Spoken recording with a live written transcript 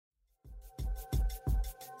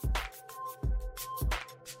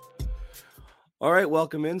All right,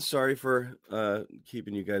 welcome in. Sorry for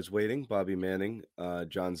keeping you guys waiting. Bobby Manning,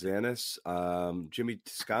 John Zanis, Jimmy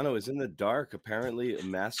Toscano is in the dark. Apparently, a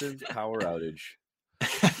massive power outage.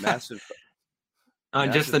 Massive,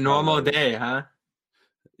 On just massive a power normal outage. day, huh?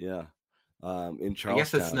 Yeah, in I guess it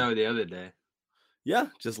Charlestown. snowed the other day. Yeah,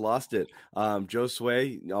 just lost it. Joe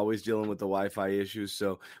Sway always dealing with the Wi-Fi issues.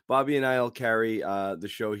 So Bobby and I will carry the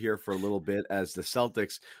show here for a little bit as the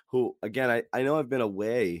Celtics, who again I know I've been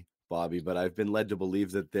away, Bobby, but I've been led to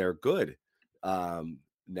believe that they're good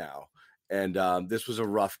now. And this was a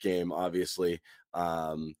rough game, obviously.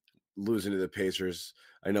 Losing to the Pacers.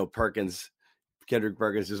 I know Kendrick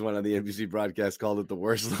Perkins just went on the NBC broadcast, called it the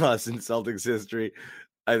worst loss in Celtics history.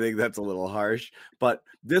 I think that's a little harsh, but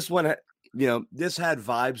this one, this had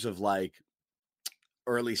vibes of like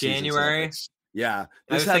early season January? Celtics. Yeah,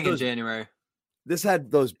 I was thinking January. this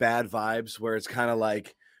had those bad vibes where it's kind of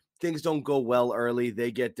like things don't go well early.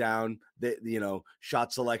 They get down.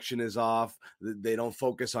 Shot selection is off. They don't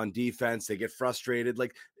focus on defense. They get frustrated.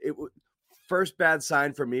 Like it. First bad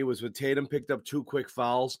sign for me was when Tatum picked up 2 quick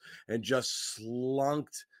fouls and just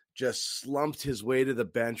slumped his way to the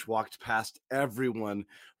bench, walked past everyone,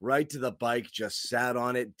 right to the bike, just sat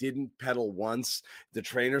on it, didn't pedal once. The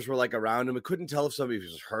trainers were like around him. I couldn't tell if somebody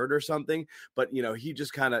was hurt or something, but he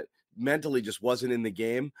just kind of mentally just wasn't in the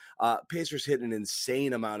game. Pacers hit an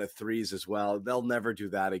insane amount of threes as well. They'll never do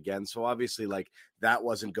that again. So obviously, like, that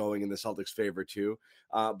wasn't going in the Celtics' favor too.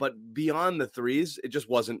 But beyond the threes, it just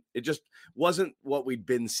wasn't what we'd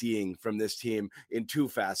been seeing from this team in two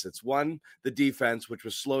facets. One, the defense, which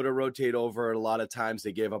was slow to rotate over. A lot of times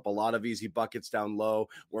they gave up a lot of easy buckets down low.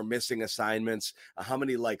 Were missing assignments. How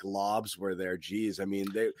many like lobs were there? Geez, I mean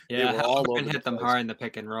they were all Halliburton over the hit them place. hard in the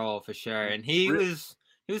pick and roll for sure, and he was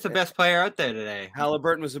the best player out there today.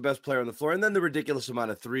 Halliburton was the best player on the floor, and then the ridiculous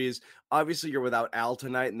amount of threes. Obviously, you're without Al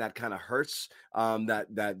tonight, and that kind of hurts.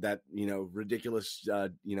 That ridiculous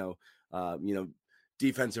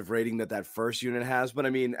defensive rating that first unit has. But I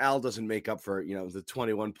mean, Al doesn't make up for the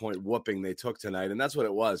 21-point whooping they took tonight, and that's what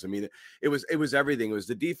it was. I mean, it was everything. It was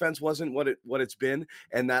the defense wasn't what it's been,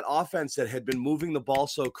 and that offense that had been moving the ball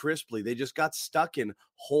so crisply, they just got stuck in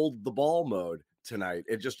hold the ball mode tonight.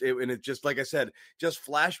 It just like I said, just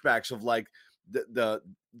flashbacks of like the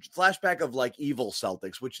flashback of like evil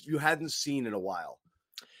Celtics, which you hadn't seen in a while.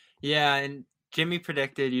 Yeah, and Jimmy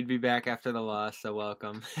predicted you'd be back after the loss, so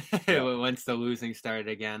welcome. Yeah. Once the losing started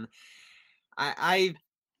again. I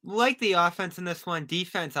like the offense in this one.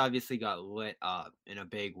 Defense obviously got lit up in a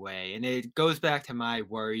big way. And it goes back to my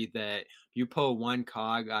worry that you pull one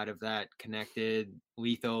cog out of that connected,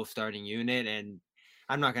 lethal starting unit, and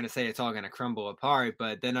I'm not going to say it's all going to crumble apart,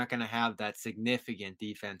 but they're not going to have that significant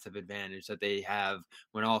defensive advantage that they have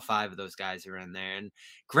when all five of those guys are in there. And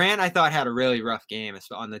Grant, I thought, had a really rough game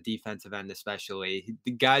on the defensive end, especially.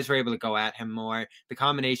 The guys were able to go at him more. The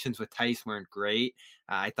combinations with Tice weren't great.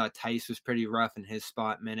 I thought Tice was pretty rough in his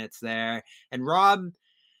spot minutes there. And Rob,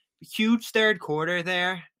 huge third quarter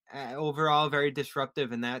there. Overall, very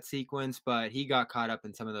disruptive in that sequence, but he got caught up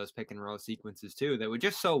in some of those pick and roll sequences too that were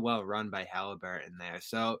just so well run by Halliburton there.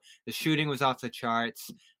 So the shooting was off the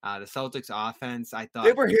charts. The Celtics offense, I thought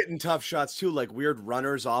They were hitting tough shots too, like weird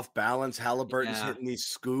runners off balance. Halliburton's yeah. hitting these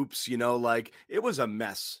scoops, like it was a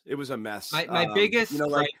mess. It was a mess. My biggest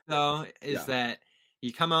Like gripe though is yeah. that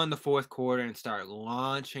you come out in the fourth quarter and start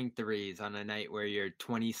launching threes on a night where you're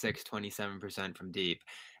 26, 27% from deep.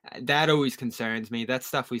 That always concerns me. That's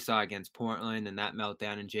stuff we saw against Portland and that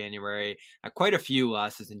meltdown in January. Quite a few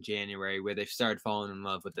losses in January where they've started falling in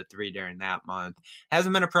love with the three during that month.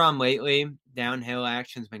 Hasn't been a problem lately. Downhill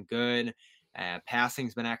action's been good.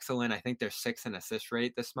 Passing's been excellent. I think they're 6th in assist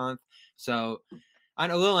rate this month. So on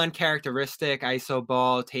a little uncharacteristic ISO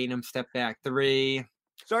ball, Tatum step back three.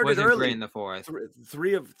 Started Wasn't early. great in the fourth.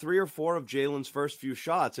 Three or four of Jalen's first few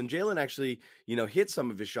shots, and Jalen actually, hit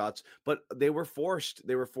some of his shots, but they were forced.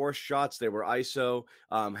 They were forced shots. They were ISO,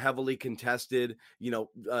 heavily contested.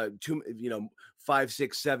 5,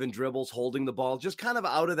 6, 7 dribbles, holding the ball, just kind of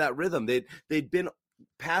out of that rhythm. They'd been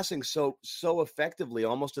passing so effectively,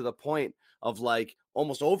 almost to the point of like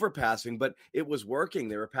almost overpassing, but it was working.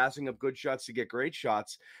 They were passing up good shots to get great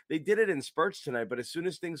shots. They did it in spurts tonight, but as soon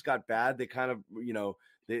as things got bad, they kind of,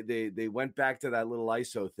 they went back to that little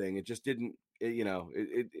ISO thing. It just didn't,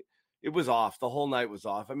 it was off. The whole night was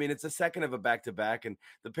off. I mean, it's a second of a back-to-back, and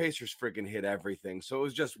the Pacers freaking hit everything. So it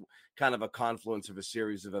was just kind of a confluence of a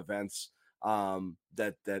series of events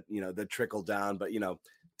that trickled down. But,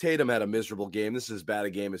 Tatum had a miserable game. This is as bad a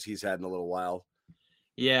game as he's had in a little while.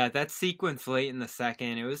 Yeah, that sequence late in the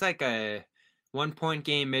second, it was like a 1 point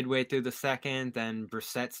game midway through the second. Then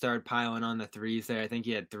Brissett started piling on the threes there. I think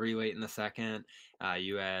he had 3 late in the second.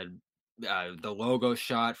 You had the logo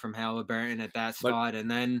shot from Halliburton at that But spot. And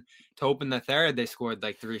then to open the third, they scored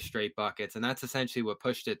like 3 straight buckets. And that's essentially what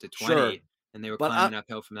pushed it to sure, 20. And they were but climbing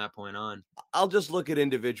uphill from that point on. I'll just look at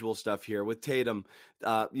individual stuff here with Tatum.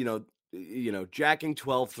 Jacking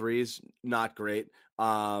 12 threes, not great.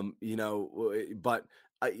 But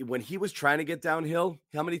when he was trying to get downhill,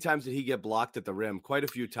 how many times did he get blocked at the rim? Quite a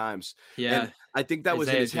few times. Yeah, And I think that was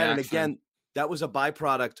in Isaiah his head. And Jackson. again, that was a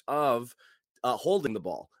byproduct of holding the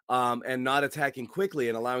ball and not attacking quickly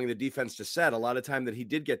and allowing the defense to set. A lot of time that he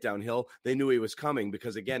did get downhill, they knew he was coming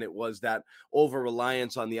because, again, it was that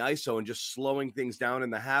over-reliance on the ISO and just slowing things down in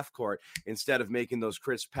the half court instead of making those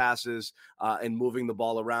crisp passes and moving the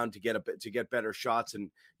ball around to get better shots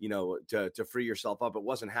and, to free yourself up. It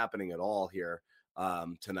wasn't happening at all here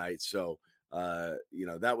tonight. So,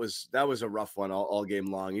 that was a rough one all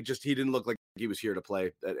game long. He didn't look like he was here to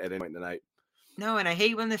play at any point in the night. No, and I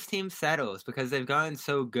hate when this team settles because they've gotten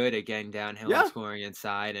so good at getting downhill and Yeah. scoring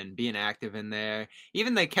inside and being active in there.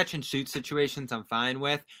 Even the catch and shoot situations I'm fine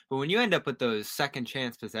with, but when you end up with those second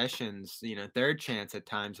chance possessions, third chance at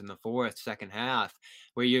times in the fourth, second half,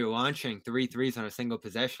 where you're launching 3 threes on a single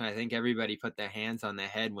possession, I think everybody put their hands on their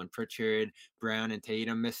head when Pritchard, Brown, and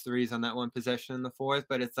Tatum missed threes on that one possession in the fourth.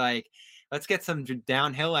 But it's like, let's get some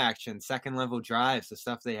downhill action, second level drives, the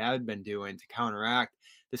stuff they have been doing to counteract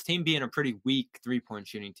this team being a pretty weak 3-point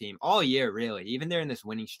shooting team all year, really. Even during this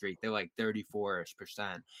winning streak, they're like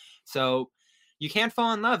 34-ish%. So you can't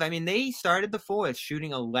fall in love. I mean, they started the fourth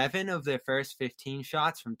shooting 11 of their first 15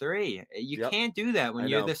 shots from three. You Yep. can't do that when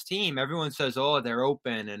you're this team. Everyone says, oh, they're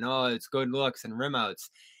open and oh, it's good looks and rim outs.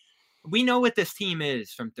 We know what this team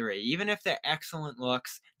is from three. Even if they're excellent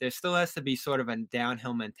looks, there still has to be sort of a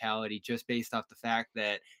downhill mentality just based off the fact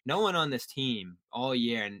that no one on this team all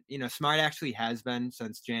year, and Smart actually has been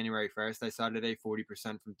since January 1st. I saw today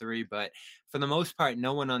 40% from three, but for the most part,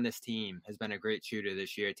 no one on this team has been a great shooter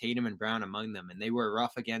this year. Tatum and Brown among them, and they were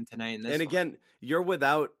rough again tonight in this And one. again,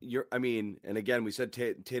 and again, we said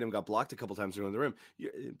Tatum got blocked a couple times around the rim.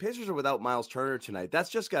 Pacers are without Miles Turner tonight. That's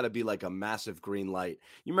just got to be like a massive green light.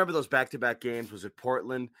 You remember those back-to-back games? Was it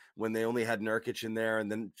Portland when they only had Nurkic in there,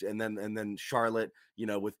 and then Charlotte,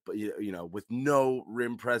 with no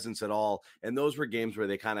rim presence at all. And those were games where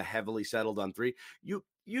they kind of heavily settled on three.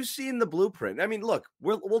 You've seen the blueprint. I mean, look,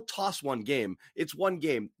 we'll toss one game. It's one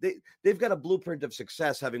game. They've got a blueprint of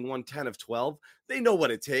success, having won 10 of 12. They know what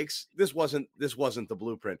it takes. This wasn't the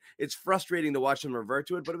blueprint. It's frustrating to watch them revert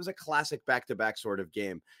to it, but it was a classic back-to-back sort of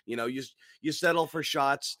game. You settle for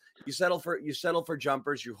shots, you settle for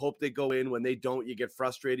jumpers. You hope they go in. When they don't, you get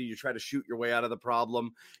frustrated. You try to shoot your way out of the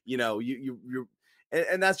problem.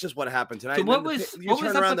 And that's just what happened tonight. So you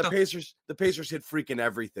turn around, the Pacers hit freaking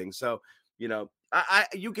everything. So,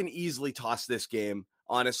 you can easily toss this game,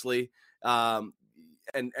 honestly, and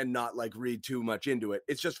not like read too much into it.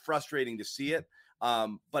 It's just frustrating to see it.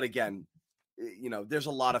 But again, there's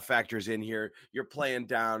a lot of factors in here. You're playing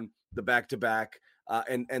down the back-to-back,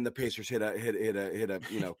 and the Pacers hit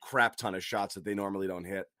a crap ton of shots that they normally don't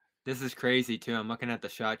hit. This is crazy too. I'm looking at the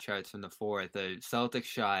shot charts from the fourth. The Celtics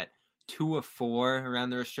shot 2 of 4 around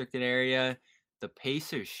the restricted area. The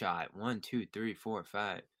Pacers shot 1, 2, 3, 4,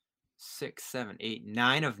 5, 6, 7, 8,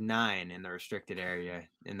 9 of 9 in the restricted area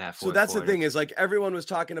in that fourth. So that's quarter. The thing is, like, everyone was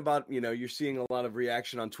talking about, you're seeing a lot of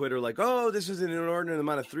reaction on Twitter, like, oh, this is an inordinate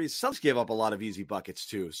amount of threes. Celtics gave up a lot of easy buckets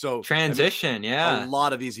too. So transition, yeah, a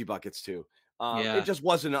lot of easy buckets too. It just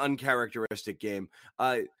was an uncharacteristic game.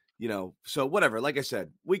 So whatever. Like I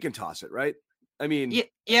said, we can toss it, right? I mean,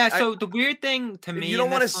 yeah. So the weird thing to me, you don't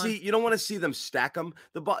want to see them stack them.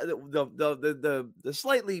 The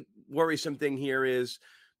slightly worrisome thing here is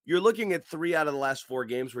you're looking at 3 out of the last 4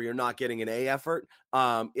 games where you're not getting an A effort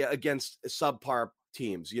against subpar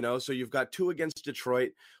teams, So you've got 2 against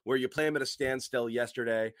Detroit where you play them at a standstill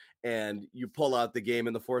yesterday and you pull out the game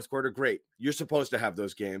in the fourth quarter. Great. You're supposed to have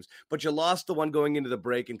those games, but you lost the one going into the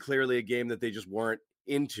break and clearly a game that they just weren't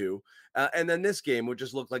into. And then this game would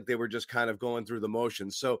just look like they were just kind of going through the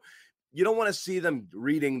motions. So you don't want to see them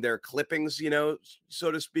reading their clippings,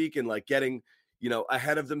 so to speak, and like getting,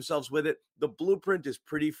 ahead of themselves with it. The blueprint is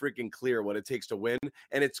pretty freaking clear what it takes to win,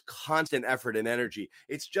 and it's constant effort and energy.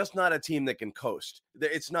 It's just not a team that can coast.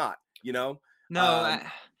 It's not, No, I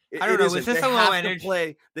don't know. Was this a low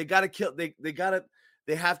energy? They got to kill. They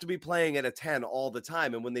have to be playing at a 10 all the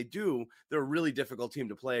time, and when they do, they're a really difficult team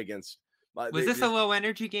to play against. Was this a low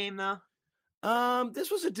energy game though? This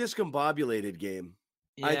was a discombobulated game.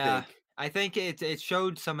 Yeah. I think it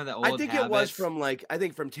showed some of the old I think habits. It was from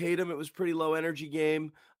from Tatum, it was pretty low energy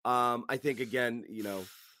game. I think again,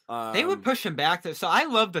 They were pushing back. So I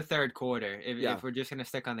love the third quarter. yeah, If we're just gonna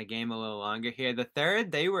stick on the game a little longer here, the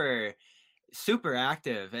third they were super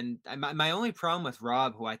active. And my only problem with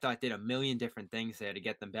Rob, who I thought did a million different things there to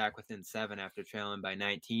get them back within 7 after trailing by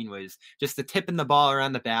 19, was just the tipping the ball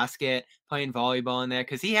around the basket, playing volleyball in there,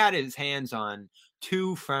 because he had his hands on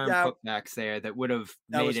 2 firm yeah, putbacks there that would have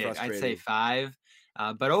that was made it, I'd say, frustrating. 5.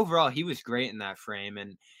 But overall, he was great in that frame.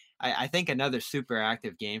 And I think another super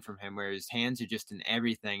active game from him where his hands are just in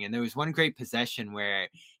everything. And there was one great possession where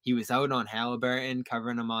he was out on Halliburton,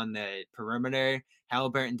 covering him on the perimeter.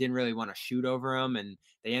 Halliburton didn't really want to shoot over him, and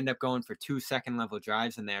they end up going for 2 second-level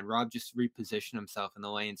drives in there. And Rob just repositioned himself in the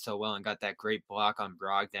lane so well and got that great block on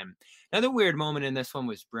Brogdon. Another weird moment in this one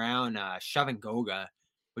was Brown shoving Goga,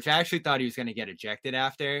 which I actually thought he was going to get ejected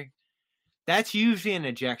after. That's usually an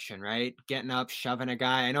ejection, right? Getting up, shoving a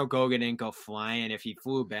guy. I know Goga didn't go flying. If he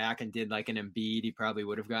flew back and did like an Embiid, he probably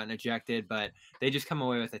would have gotten ejected, but they just come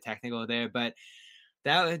away with a technical there. But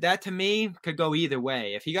that to me could go either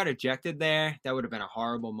way. If he got ejected there, that would have been a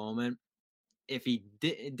horrible moment. If he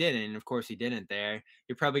didn't, of course he didn't there,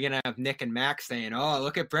 you're probably going to have Nick and Max saying, oh,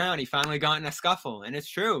 look at Brown. He finally got in a scuffle. And it's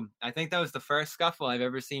true. I think that was the first scuffle I've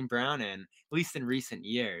ever seen Brown in, at least in recent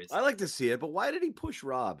years. I like to see it, but why did he push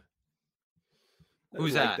Rob? I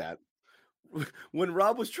Who's didn't like that? that. When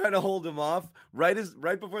Rob was trying to hold him off, right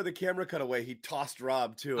before the camera cut away, he tossed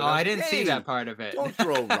Rob too. Oh, And I was I like, didn't see that hey, part of it. don't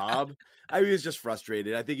throw Rob. I was just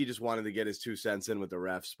frustrated. I think he just wanted to get his 2 cents in with the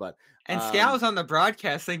refs. But And Scal was on the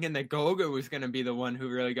broadcast thinking that Goga was going to be the one who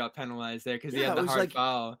really got penalized there because he yeah, had it the was hard like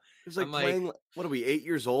foul. I'm like, playing. What are we, 8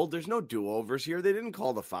 years old? There's no do-overs here. They didn't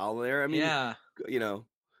call the foul there. I mean, yeah. you know,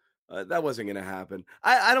 that wasn't going to happen.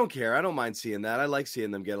 I don't care. I don't mind seeing that. I like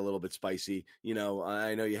seeing them get a little bit spicy.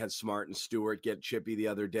 I know you had Smart and Stewart get chippy the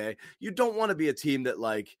other day. You don't want to be a team that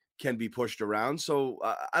can be pushed around. So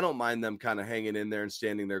I don't mind them kind of hanging in there and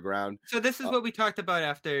standing their ground. So this is what we talked about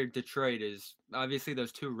after Detroit is obviously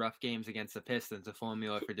those 2 rough games against the Pistons. The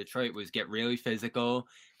formula for Detroit was get really physical,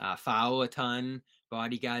 foul a ton,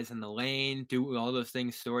 body guys in the lane, do all those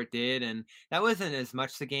things Stewart did. And that wasn't as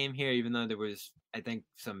much the game here, even though there was, I think,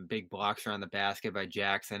 some big blocks around the basket by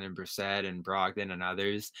Jackson and Brissett and Brogdon and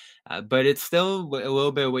others. But it's still a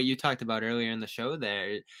little bit of what you talked about earlier in the show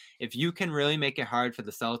there. If you can really make it hard for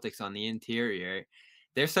the Celtics on the interior,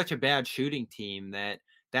 they're such a bad shooting team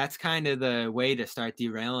that's kind of the way to start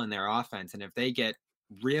derailing their offense. And if they get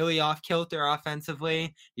really off kilter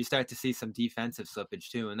offensively, you start to see some defensive slippage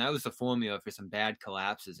too. And that was the formula for some bad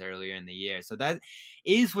collapses earlier in the year. So that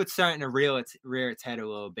is what's starting to rear its head a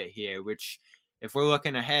little bit here, which if we're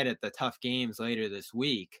looking ahead at the tough games later this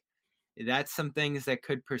week, that's some things that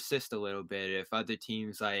could persist a little bit if other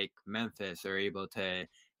teams like Memphis are able to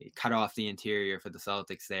cut off the interior for the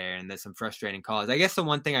Celtics there, and there's some frustrating calls. I guess the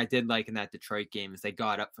one thing I did like in that Detroit game is they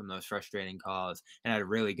got up from those frustrating calls and had a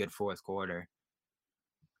really good fourth quarter.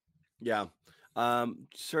 Yeah.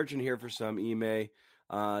 Searching here for some email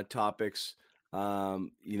topics.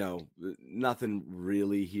 Nothing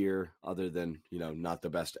really here other than, not the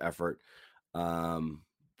best effort.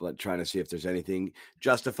 But trying to see if there's anything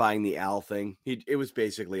justifying the Al thing. It was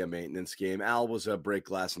basically a maintenance game. Al was a break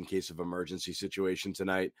glass in case of emergency situation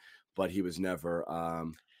tonight, but he was never. I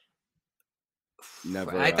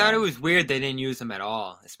thought it was weird they didn't use him at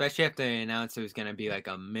all, especially after they announced it was going to be like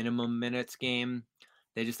a minimum minutes game.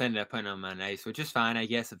 They just ended up putting him on ice, which is fine, I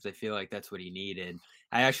guess, if they feel like that's what he needed.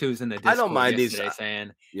 I actually was in the I don't Discord mind yesterday these.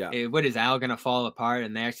 saying, Yeah. hey, what is Al going to fall apart?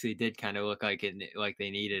 And they actually did kind of look like they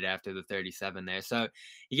needed after the 37 there. So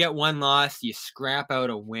you get one loss, you scrap out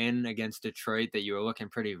a win against Detroit that you were looking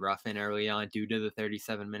pretty rough in early on due to the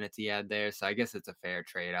 37 minutes he had there. So I guess it's a fair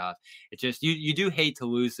trade-off. It's just you do hate to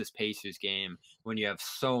lose this Pacers game when you have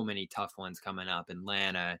so many tough ones coming up.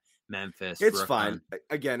 Atlanta, Memphis, It's Brooklyn. fine.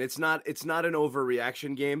 Again, it's not an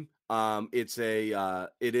overreaction game. I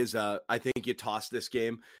think you toss this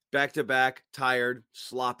game back to back, tired,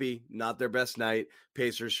 sloppy, not their best night.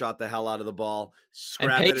 Pacers shot the hell out of the ball.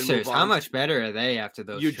 Scrap it and move on. How much better are they after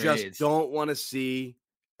those You trades? just don't want to see,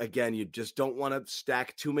 again, you just don't want to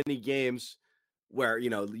stack too many games where,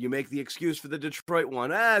 you make the excuse for the Detroit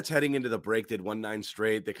one. It's heading into the break. They'd won 9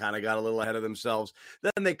 straight. They kind of got a little ahead of themselves.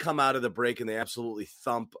 Then they come out of the break and they absolutely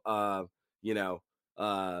thump, Brooklyn.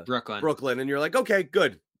 And you're like, okay,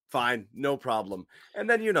 good. Fine, no problem. And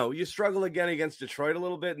then, you struggle again against Detroit a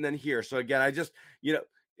little bit and then here. So again, I just,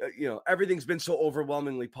 everything's been so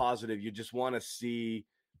overwhelmingly positive. You just want to see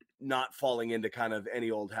not falling into kind of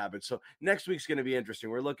any old habits. So next week's going to be interesting.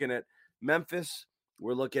 We're looking at Memphis,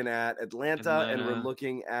 we're looking at Atlanta, and we're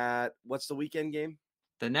looking at what's the weekend game?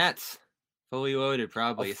 The Nets. Fully loaded,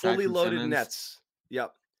 probably. Fully loaded Nets.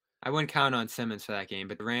 Yep. I wouldn't count on Simmons for that game,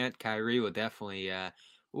 but Durant, Kyrie will definitely.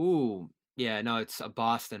 Ooh, yeah, no, it's a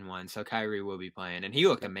Boston one, so Kyrie will be playing, and he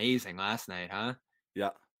looked Yep. amazing last night, huh? Yeah. Yeah.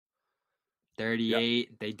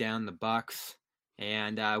 38. They downed the Bucks,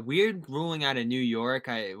 and weird ruling out of New York.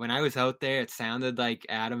 When I was out there, it sounded like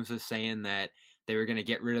Adams was saying that they were going to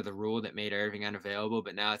get rid of the rule that made Irving unavailable,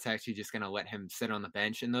 but now it's actually just going to let him sit on the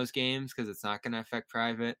bench in those games because it's not going to affect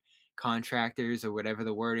private contractors or whatever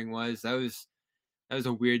the wording was. That was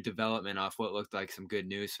a weird development off what looked like some good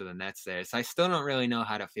news for the Nets there. So I still don't really know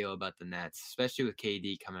how to feel about the Nets, especially with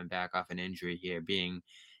KD coming back off an injury here, being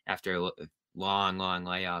after a long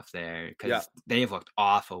layoff there, Yeah. because they've looked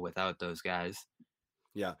awful without those guys.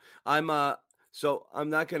 Yeah. I'm so I'm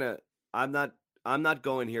not I'm not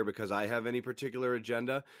going here because I have any particular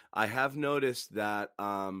agenda. I have noticed that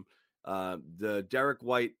the Derek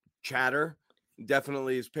White chatter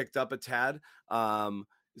definitely has picked up a tad.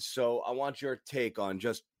 So I want your take on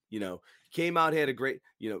just, came out, had a great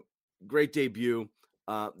debut.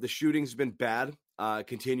 The shooting's been bad,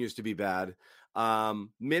 continues to be bad.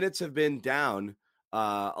 Minutes have been down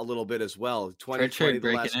a little bit as well. 2020 Pritchard the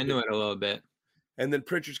breaking last into it a little bit. and then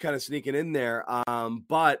Pritchard's kind of sneaking in there.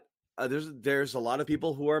 But there's a lot of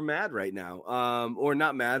people who are mad right now, or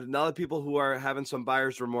not mad. A lot of people who are having some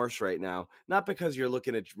buyer's remorse right now. Not because you're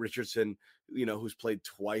looking at Richardson, who's played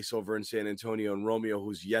twice over in San Antonio, and Romeo,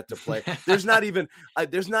 who's yet to play. There's not even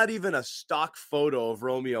a stock photo of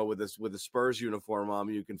Romeo with a Spurs uniform on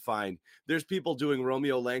you can find. There's people doing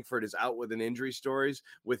Romeo Langford is out with an injury stories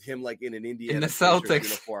with him like in an in Indiana the Pacers Celtics.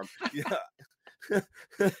 uniform. Yeah.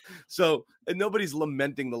 So and nobody's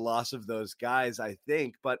lamenting the loss of those guys, I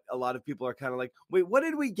think, but a lot of people are kind of like, wait, what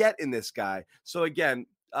did we get in this guy? So again,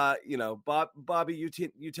 Bobby,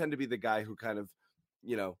 you tend to be the guy who kind of,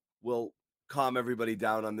 will calm everybody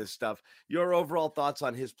down on this stuff. Your overall thoughts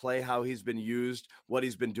on his play, how he's been used, what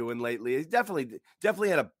he's been doing lately. He definitely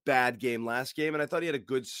had a bad game last game, and I thought he had a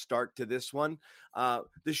good start to this one.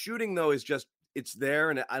 The shooting though is just it's there,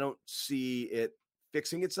 and I don't see it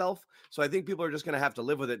fixing itself. So I think people are just going to have to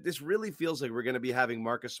live with it. This really feels like we're going to be having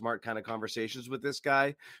Marcus Smart kind of conversations with this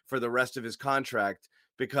guy for the rest of his contract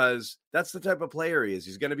because that's the type of player he is.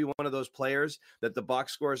 He's going to be one of those players that the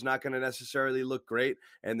box score is not going to necessarily look great,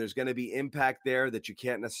 and there's going to be impact there that you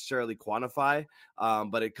can't necessarily quantify,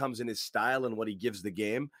 but it comes in his style and what he gives the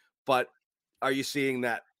game. But are you seeing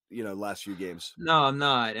that, last few games? No, I'm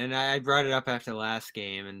not. And I brought it up after the last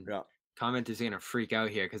game, and Yeah. comment is going to freak out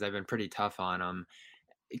here because I've been pretty tough on him.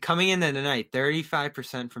 Coming into the night,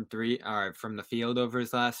 35% from from the field over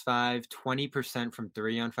his last 5, 20% from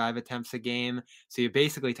 3 on 5 attempts a game. So you're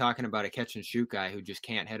basically talking about a catch and shoot guy who just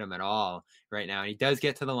can't hit him at all right now. And he does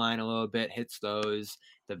get to the line a little bit, hits those.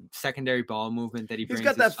 The secondary ball movement that he brings He's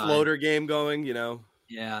got is that fine. floater game going,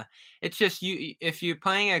 Yeah, it's just if you're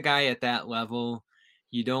playing a guy at that level,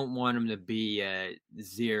 you don't want him to be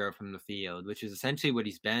 0 from the field, which is essentially what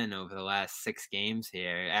he's been over the last 6 games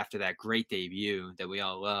here after that great debut that we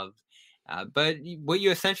all loved. But what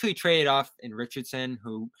you essentially traded off in Richardson,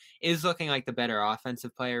 who is looking like the better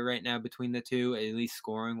offensive player right now between the two, at least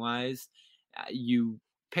scoring wise, you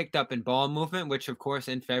picked up in ball movement, which of course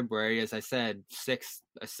in February, as I said, 6th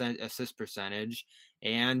assist percentage,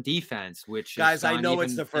 and defense, which guys, has I gone know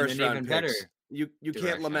it's even the in first an round even better picks. You can't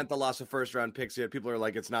direction. lament the loss of first round picks yet. People are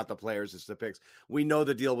like, it's not the players, it's the picks. We know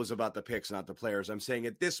the deal was about the picks, not the players. I'm saying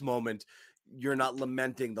at this moment, you're not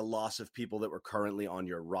lamenting the loss of people that were currently on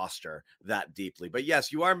your roster that deeply. But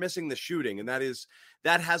yes, you are missing the shooting, and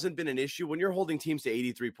that hasn't been an issue. When you're holding teams to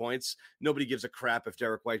 83 points, nobody gives a crap if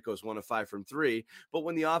Derek White goes 1 of 5 from 3. But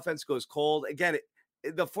when the offense goes cold, again,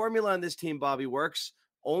 the formula on this team, Bobby, works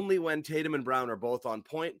only when Tatum and Brown are both on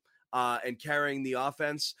point. And carrying the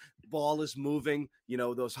offense, ball is moving.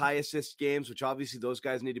 Those high assist games, which obviously those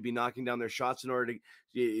guys need to be knocking down their shots in order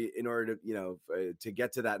to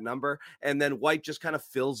get to that number. And then White just kind of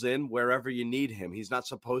fills in wherever you need him. He's not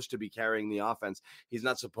supposed to be carrying the offense. He's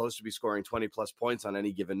not supposed to be scoring 20 plus points on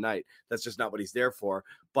any given night. That's just not what he's there for.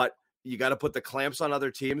 But you got to put the clamps on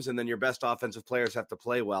other teams, and then your best offensive players have to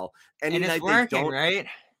play well. And it's night working, they don't, right?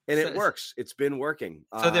 and it works. It's been working.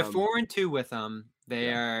 So they're 4-2 with them. They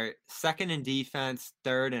Yeah. are 2nd in defense,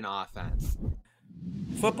 3rd in offense.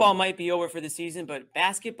 Football might be over for the season, but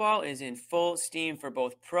basketball is in full steam for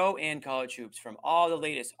both pro and college hoops. From all the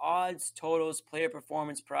latest odds, totals, player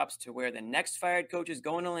performance props to where the next fired coach is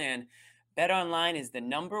going to land, BetOnline is the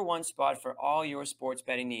 #1 spot for all your sports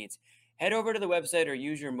betting needs. Head over to the website or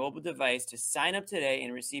use your mobile device to sign up today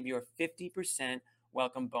and receive your 50%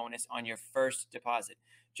 welcome bonus on your first deposit.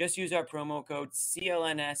 Just use our promo code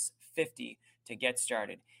CLNS50 to get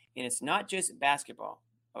started. And it's not just basketball.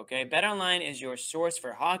 Okay, BetOnline is your source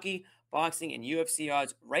for hockey, boxing, and UFC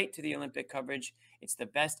odds right to the Olympic coverage. It's the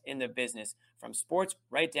best in the business. From sports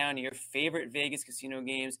right down to your favorite Vegas casino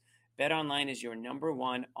games, BetOnline is your number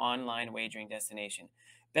one online wagering destination.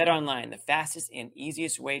 BetOnline, the fastest and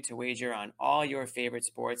easiest way to wager on all your favorite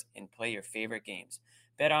sports and play your favorite games.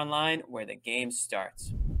 BetOnline, where the game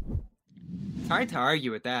starts. It's hard to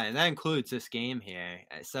argue with that, and that includes this game here.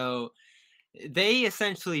 So they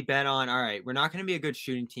essentially bet on, all right, we're not going to be a good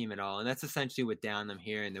shooting team at all, and that's essentially what downed them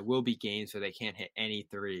here. And there will be games where they can't hit any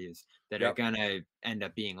threes that are going to end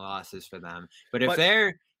up being losses for them. But if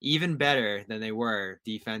they're even better than they were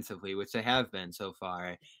defensively, which they have been so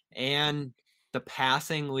far, and the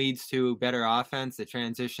passing leads to better offense, the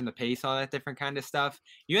transition, the pace, all that different kind of stuff,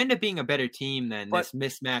 you end up being a better team than this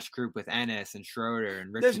mismatched group with Ennis and Schroeder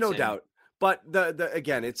and Richardson. There's no doubt. But the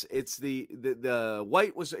again, it's the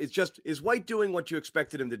White was is White doing what you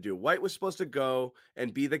expected him to do? White was supposed to go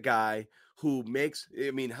and be the guy who makes. I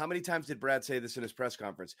mean, how many times did Brad say this in his press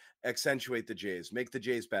conference? Accentuate the Jays, make the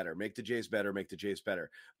Jays better, make the Jays better, make the Jays better.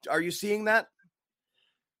 Are you seeing that?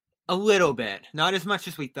 A little bit, not as much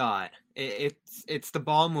as we thought. It's the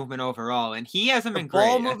ball movement overall, and he hasn't been great.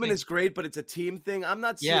 Ball movement is great, but it's a team thing. I'm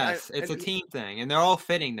not seeing. Yes, it's a team thing, and they're all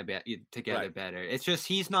fitting together better. It's just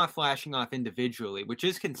he's not flashing off individually, which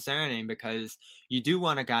is concerning because you do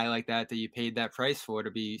want a guy like that you paid that price for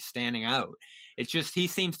to be standing out. It's just he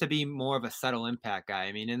seems to be more of a subtle impact guy.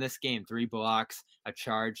 I mean, in this game, 3 blocks, a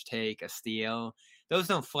charge take, a steal. Those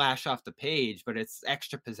don't flash off the page, but it's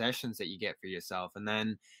extra possessions that you get for yourself. And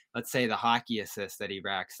then let's say the hockey assist that he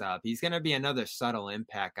racks up. He's going to be another subtle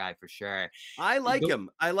impact guy for sure. I like him.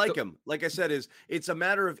 Like I said, it's a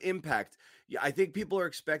matter of impact. Yeah, I think people are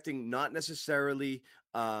expecting not necessarily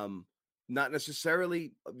him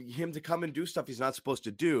to come and do stuff he's not supposed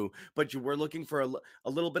to do, but we're looking for a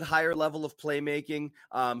little bit higher level of playmaking,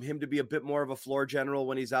 him to be a bit more of a floor general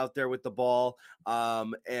when he's out there with the ball,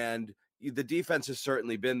 and the defense has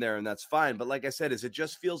certainly been there, and that's fine. But like I said, it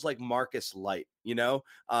just feels like Marcus Light,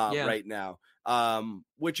 right now,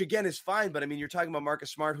 which again is fine. But I mean, you're talking about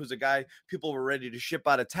Marcus Smart, who's a guy people were ready to ship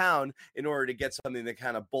out of town in order to get something that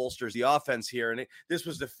kind of bolsters the offense here. And this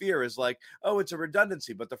was the fear is like, oh, it's a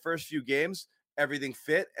redundancy. But the first few games, everything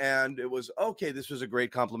fit, and it was okay. This was a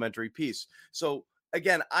great complementary piece. So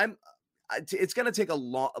again, it's going to take a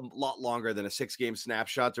lot longer than a 6-game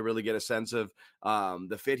snapshot to really get a sense of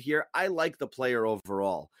the fit here. I like the player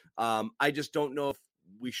overall. I just don't know if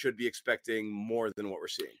we should be expecting more than what we're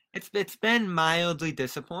seeing. It's been mildly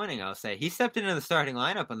disappointing, I'll say. He stepped into the starting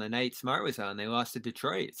lineup on the night Smart was out, and they lost to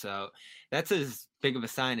Detroit. So that's as big of a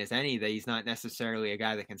sign as any that he's not necessarily a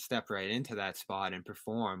guy that can step right into that spot and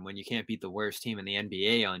perform when you can't beat the worst team in the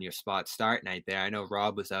NBA on your spot start night there. I know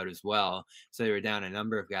Rob was out as well, so they were down a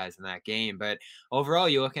number of guys in that game. But overall,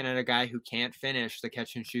 you're looking at a guy who can't finish the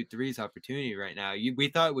catch and shoot threes opportunity right now. We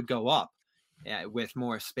thought it would go up. Yeah, with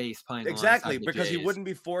more space playing exactly because he wouldn't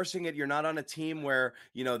be forcing it. You're not on a team where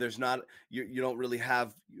there's not you don't really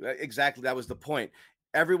have exactly. That was the point.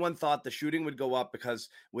 Everyone thought the shooting would go up because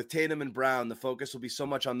with Tatum and Brown, the focus will be so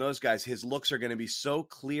much on those guys. His looks are going to be so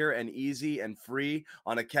clear and easy and free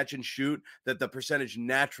on a catch and shoot that the percentage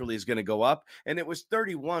naturally is going to go up. And it was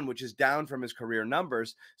 31, which is down from his career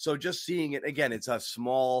numbers. So just seeing it again, it's a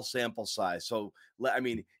small sample size. So, I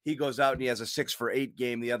mean, he goes out and he has a 6 for 8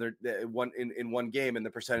 game in one game, and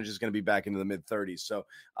the percentage is going to be back into the mid 30s. So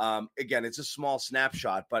again, it's a small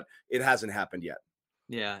snapshot, but it hasn't happened yet.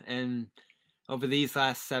 Yeah. And over these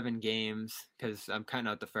last 7 games, because I'm cutting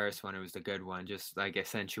out the first one, it was the good one, just like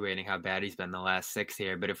accentuating how bad he's been the last 6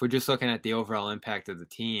 here. But if we're just looking at the overall impact of the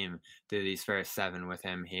team through these first 7 with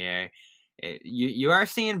him here, you are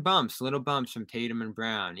seeing little bumps from Tatum and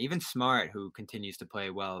Brown, even Smart, who continues to play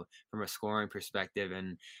well from a scoring perspective,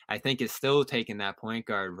 and I think is still taking that point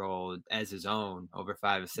guard role as his own, over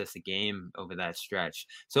 5 assists a game over that stretch.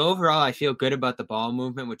 So overall, I feel good about the ball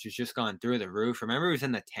movement, which has just gone through the roof. Remember, it was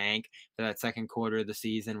in the tank for that second quarter of the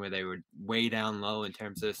season where they were way down low in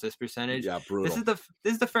terms of assist percentage. Yeah, brutal.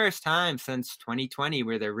 This is the first time since 2020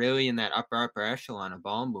 where they're really in that upper echelon of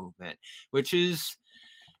ball movement, which is,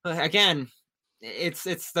 again,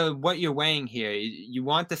 it's what you're weighing here. You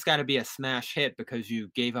want this guy to be a smash hit because you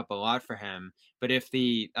gave up a lot for him. But if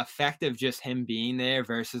the effect of just him being there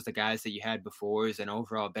versus the guys that you had before is an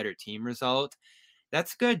overall better team result,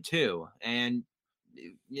 that's good too. And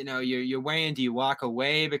you're weighing, do you walk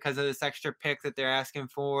away because of this extra pick that they're asking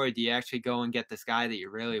for? Or do you actually go and get this guy that you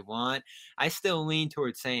really want? I still lean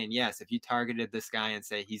towards saying yes. If you targeted this guy and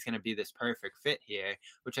say he's going to be this perfect fit here,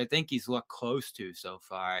 which I think he's looked close to so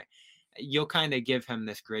far, you'll kind of give him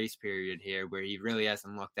this grace period here where he really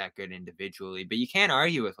hasn't looked that good individually. But you can't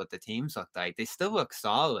argue with what the teams look like. They still look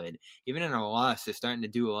solid. Even in a loss, they're starting to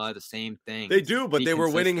do a lot of the same things. They do, but Be they were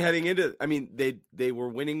winning consistent. heading into. I mean, they were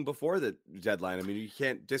winning before the deadline. I mean, you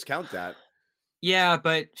can't discount that. Yeah,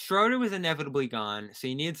 but Schroeder was inevitably gone, so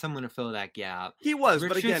you need someone to fill that gap. He was,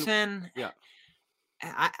 Richardson, but again, yeah.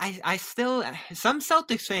 I still, some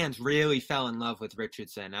Celtics fans really fell in love with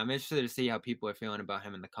Richardson. I'm interested to see how people are feeling about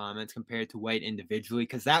him in the comments compared to White individually,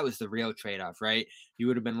 because that was the real trade-off, right? You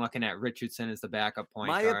would have been looking at Richardson as the backup point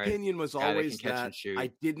My guard. opinion was guy always that can catch that and shoot.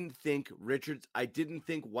 I didn't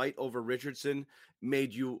think White over Richardson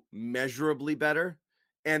made you measurably better,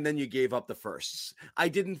 and then you gave up the firsts. I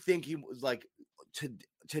didn't think he was like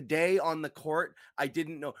today on the court. I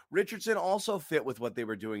didn't know Richardson also fit with what they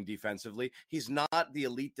were doing defensively. He's not the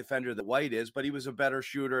elite defender that White is, but he was a better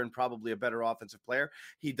shooter and probably a better offensive player.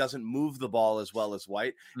 He doesn't move the ball as well as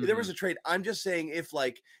White. There was a trade. I'm just saying, if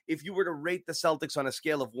you were to rate the Celtics on a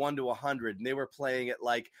scale of 1 to 100 and they were playing at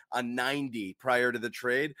like a 90 prior to the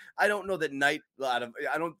trade, I don't know that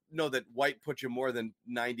White put you more than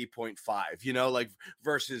 90.5, like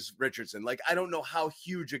versus Richardson. Like, I don't know how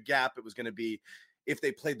huge a gap it was going to be if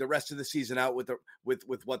they played the rest of the season out with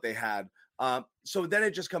what they had. So then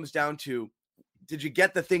it just comes down to, did you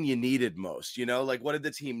get the thing you needed most? Like, what did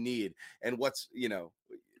the team need? And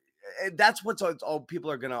that's what's all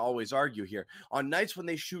people are going to always argue here. On nights when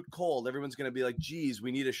they shoot cold, everyone's going to be like, geez,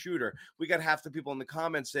 we need a shooter. We got half the people in the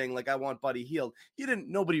comments saying, like, I want Buddy Hield. You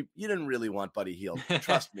didn't really want Buddy Hield.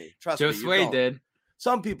 Trust me. Joe Sway did.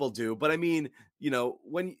 Some people do. But I mean,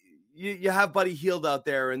 when you have Buddy Hield out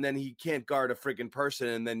there and then he can't guard a freaking person,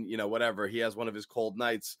 and then, whatever, he has one of his cold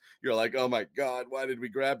nights, you're like, oh my God, why did we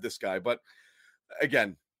grab this guy? But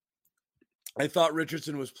again, I thought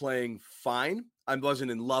Richardson was playing fine. I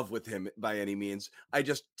wasn't in love with him by any means.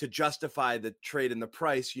 To justify the trade and the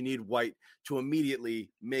price, you need White to immediately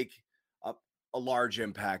make a large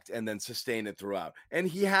impact and then sustain it throughout. And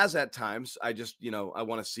he has at times. I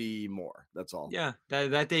want to see more. That's all. Yeah,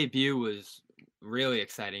 that debut was really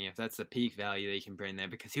exciting if that's the peak value that you can bring there,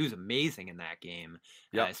 because he was amazing in that game,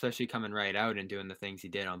 especially coming right out and doing the things he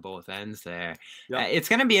did on both ends there. It's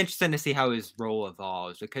going to be interesting to see how his role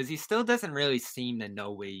evolves, because he still doesn't really seem to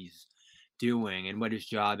know what he's doing and what his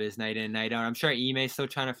job is night in, night out. I'm sure Ime's still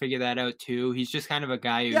trying to figure that out too. He's just kind of a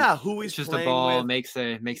guy who he's just playing the ball with. makes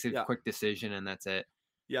a quick decision, and that's it.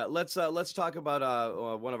 Yeah, let's talk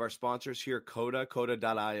about one of our sponsors here,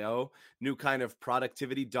 Coda.io, new kind of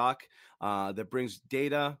productivity doc that brings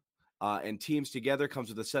data and teams together, comes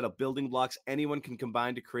with a set of building blocks anyone can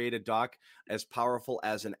combine to create a doc as powerful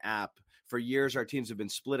as an app. For years, our teams have been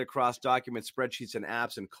split across documents, spreadsheets, and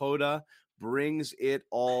apps, and Coda brings it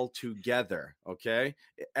all together, okay?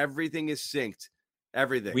 Everything is synced,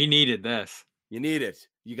 everything. We needed this. You need it.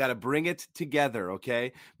 You got to bring it together,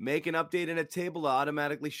 okay? Make an update in a table that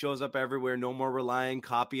automatically shows up everywhere. No more relying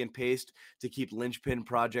copy and paste to keep linchpin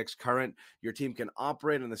projects current. Your team can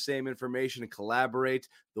operate on the same information and collaborate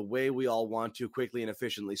the way we all want to, quickly and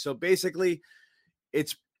efficiently. So basically,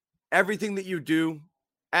 it's everything that you do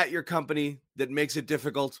at your company that makes it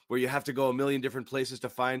difficult, where you have to go a million different places to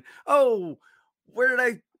find, where did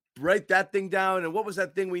I write that thing down, and what was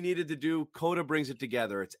that thing we needed to do? Coda brings it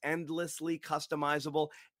together. It's endlessly customizable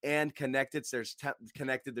and connected. There's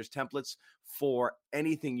templates for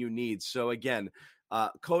anything you need. So again,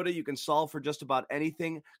 Coda, you can solve for just about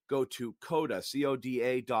anything. Go to Coda,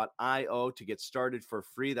 CODA.io to get started for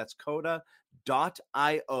free. That's Coda.io/garden,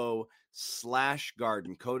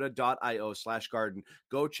 Coda.io/garden.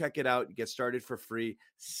 Go check it out. Get started for free.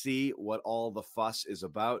 See what all the fuss is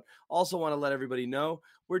about. Also want to let everybody know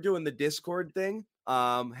we're doing the Discord thing,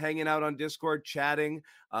 hanging out on Discord, chatting.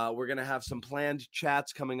 We're going to have some planned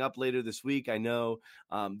chats coming up later this week. I know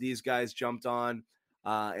these guys jumped on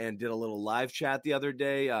and did a little live chat the other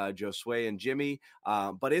day, Joe Sway and Jimmy.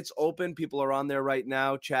 But it's open. People are on there right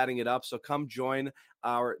now chatting it up. So come join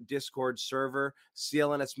our Discord server,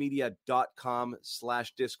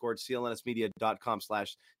 clnsmedia.com/Discord,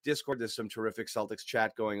 clnsmedia.com/Discord. There's some terrific Celtics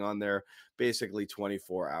chat going on there, basically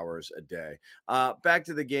 24 hours a day. Back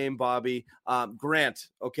to the game, Bobby. Grant,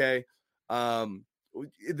 okay.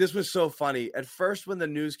 This was so funny. At first, when the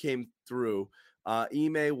news came through,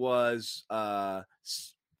 Ime was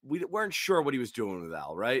we weren't sure what he was doing with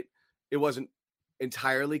Al, right? It wasn't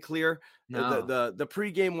entirely clear. No. The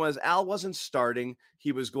pregame was Al wasn't starting.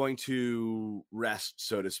 He was going to rest,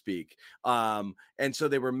 so to speak. And so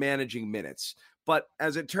they were managing minutes. But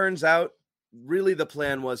as it turns out, really the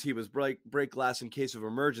plan was he was break glass in case of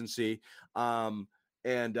emergency.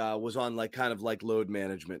 and was on like kind of like load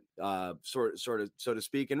management, sort of, so to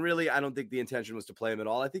speak. And really, I don't think the intention was to play him at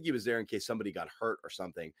all. I think he was there in case somebody got hurt or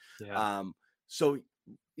something. Yeah. So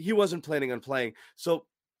he wasn't planning on playing. So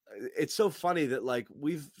it's so funny that like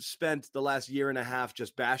we've spent the last year and a half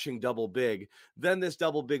just bashing double big. Then this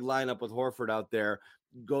double big lineup with Horford out there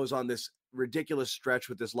goes on this ridiculous stretch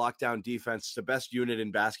with this lockdown defense. It's the best unit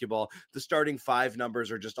in basketball. The starting five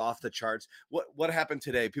numbers are just off the charts. What happened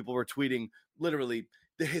today? People were tweeting literally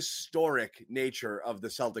the historic nature of the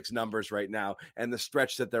Celtics numbers right now and the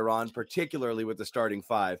stretch that they're on, particularly with the starting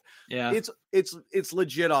five. Yeah. It's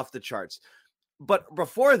legit off the charts. But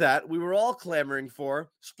before that, we were all clamoring for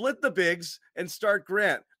split the bigs and start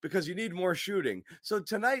Grant because you need more shooting. So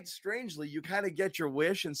tonight, strangely, you kind of get your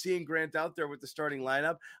wish, and seeing Grant out there with the starting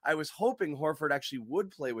lineup, I was hoping Horford actually would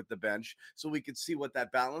play with the bench so we could see what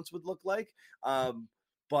that balance would look like.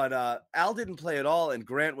 But Al didn't play at all, and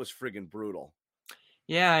Grant was friggin' brutal.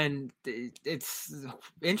 Yeah, and it's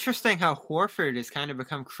interesting how Horford has kind of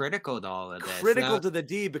become critical to all of this. Critical to the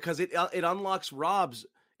D because it unlocks Rob's.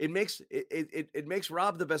 It makes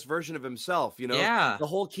Rob the best version of himself. You know, Yeah. The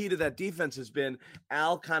whole key to that defense has been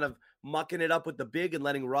Al kind of mucking it up with the big and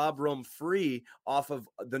letting Rob roam free off of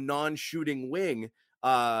the non-shooting wing,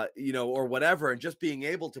 or whatever, and just being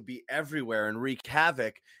able to be everywhere and wreak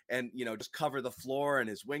havoc and, just cover the floor and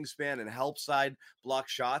his wingspan and help side block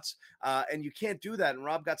shots. And you can't do that. And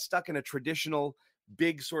Rob got stuck in a traditional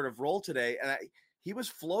big sort of role today. And he was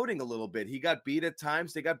floating a little bit. He got beat at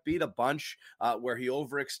times. They got beat a bunch where he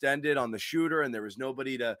overextended on the shooter and there was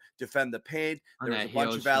nobody to defend the paint. There was a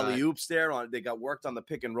bunch of alley-oops there. They got worked on the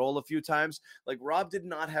pick and roll a few times. Like, Rob did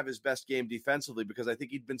not have his best game defensively because I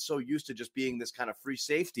think he'd been so used to just being this kind of free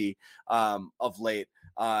safety of late.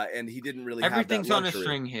 And he didn't really have that luxury. Everything's on a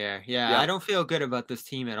string here. Yeah, I don't feel good about this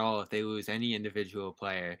team at all if they lose any individual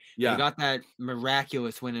player. Yeah. They got that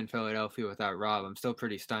miraculous win in Philadelphia without Rob. I'm still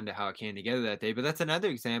pretty stunned at how it came together that day. But that's another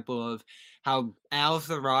example of how Al's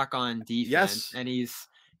the rock on defense. Yes. And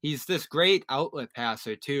he's this great outlet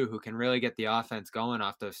passer too, who can really get the offense going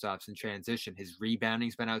off those stops in transition. His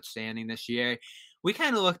rebounding's been outstanding this year. We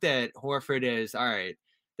kind of looked at Horford as, all right,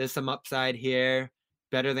 there's some upside here,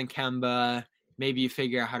 better than Kemba. Maybe you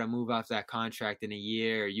figure out how to move off that contract in a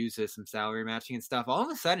year or use some salary matching and stuff. All of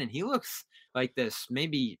a sudden, he looks like this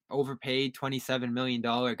maybe overpaid $27 million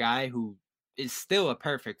guy who is still a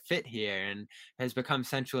perfect fit here and has become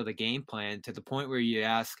central to the game plan, to the point where you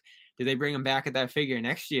ask, do they bring him back at that figure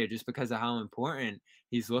next year just because of how important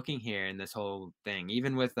he's looking here in this whole thing,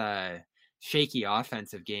 even with a shaky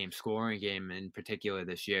offensive game, scoring game in particular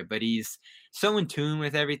this year. But he's so in tune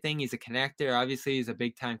with everything. He's a connector. Obviously, he's a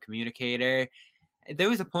big-time communicator.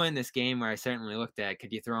 There was a point in this game where I certainly looked at,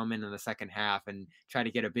 could you throw him in the second half and try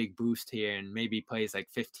to get a big boost here and maybe plays like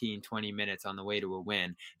 15, 20 minutes on the way to a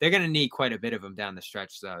win. They're going to need quite a bit of him down the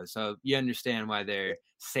stretch, though. So you understand why they're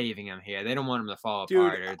saving him here. They don't want him to fall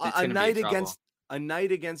apart. Or it's a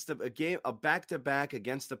night against a back-to-back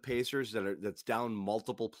against the Pacers that's down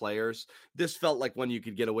multiple players. This felt like one you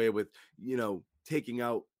could get away with, taking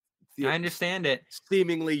out. I understand it.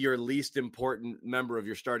 Seemingly your least important member of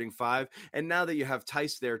your starting five. And now that you have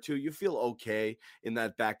Tice there too, you feel okay in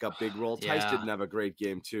that backup big role. Yeah. Tice didn't have a great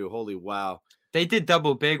game too. Holy wow. They did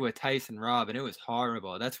double big with Tice and Rob, and it was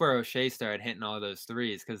horrible. That's where O'Shea started hitting all those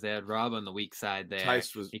threes because they had Rob on the weak side there.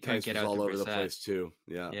 Tice was all over the place too.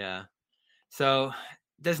 Yeah. Yeah. So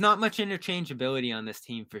there's not much interchangeability on this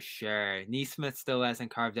team for sure. Neesmith still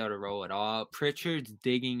hasn't carved out a role at all. Pritchard's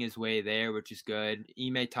digging his way there, which is good.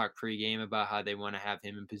 Ime talked pregame about how they want to have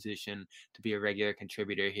him in position to be a regular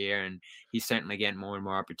contributor here, and he's certainly getting more and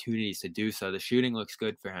more opportunities to do so. The shooting looks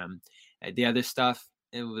good for him. The other stuff,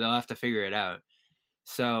 they'll have to figure it out.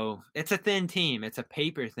 So it's a thin team. It's a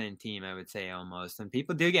paper thin team, I would say, almost. And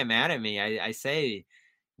people do get mad at me. I say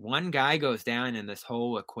one guy goes down in this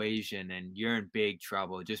whole equation and you're in big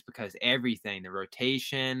trouble, just because everything, the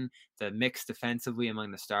rotation, the mix defensively among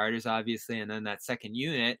the starters, obviously, and then that second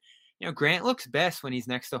unit, Grant looks best when he's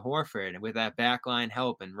next to Horford with that backline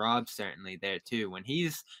help, and Rob's certainly there too. When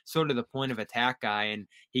he's sort of the point of attack guy, and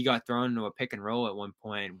he got thrown into a pick and roll at one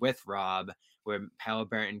point with Rob, where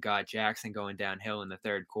Halliburton got Jackson going downhill in the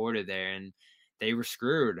third quarter there, and they were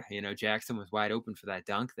screwed. Jackson was wide open for that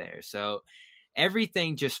dunk there. So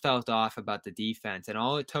everything just felt off about the defense, and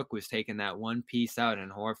all it took was taking that one piece out in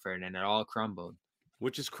Horford, and it all crumbled.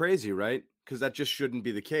 Which is crazy, right? Because that just shouldn't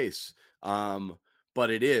be the case. But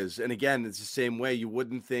it is. And again, it's the same way. You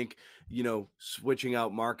wouldn't think, switching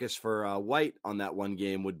out Marcus for White on that one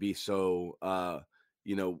game would be so,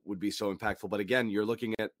 impactful. But again, you're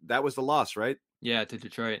looking at, that was the loss, right? Yeah, to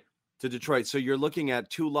Detroit. to Detroit. So you're looking at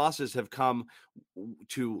 2 losses have come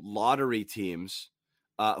to lottery teams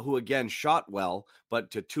who again shot well,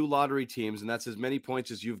 but to 2 lottery teams, and that's as many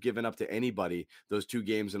points as you've given up to anybody those 2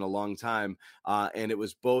 games in a long time. And it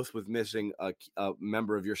was both with missing a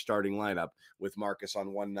member of your starting lineup, with Marcus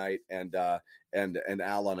on one night and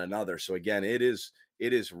Al on another. So again, it is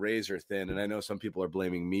razor thin. And I know some people are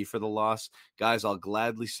blaming me for the loss. Guys, I'll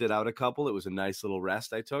gladly sit out a couple. It was a nice little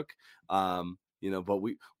rest I took. But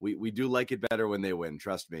we do like it better when they win.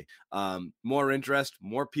 Trust me. More interest,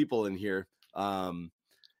 more people in here.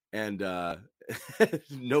 And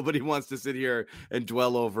nobody wants to sit here and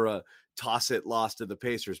dwell over a toss-it loss to the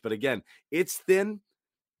Pacers. But again, it's thin.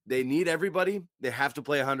 They need everybody. They have to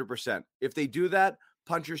play 100%. If they do that,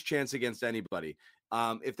 puncher's chance against anybody.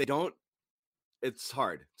 If they don't, it's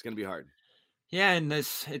hard. It's going to be hard. Yeah, and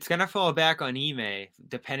it's going to fall back on Ime,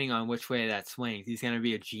 depending on which way that swings. He's going to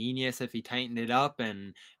be a genius if he tightened it up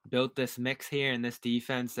and built this mix here and this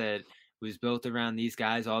defense that was built around these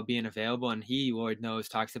guys all being available. And he, Lord knows,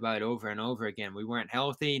 talks about it over and over again. We weren't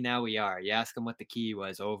healthy. Now we are. You ask him what the key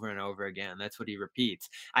was over and over again. That's what he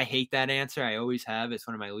repeats. I hate that answer. I always have. It's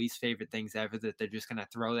one of my least favorite things ever, that they're just going to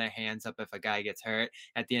throw their hands up if a guy gets hurt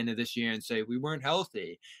at the end of this year and say, we weren't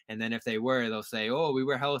healthy. And then if they were, they'll say, oh, we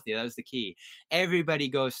were healthy. That was the key. Everybody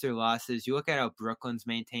goes through losses. You look at how Brooklyn's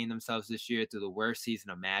maintained themselves this year through the worst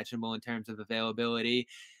season imaginable in terms of availability.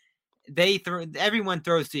 Everyone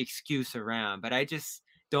throws the excuse around, but I just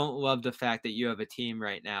don't love the fact that you have a team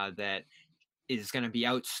right now that is going to be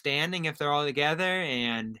outstanding if they're all together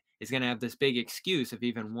and is going to have this big excuse if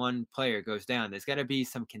even one player goes down. There's got to be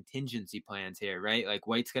some contingency plans here, right? Like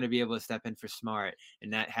White's going to be able to step in for Smart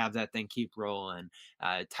and have that thing keep rolling.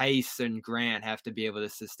 Tice and Grant have to be able to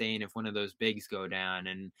sustain if one of those bigs go down,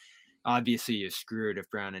 and obviously you're screwed if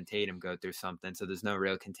Brown and Tatum go through something, so there's no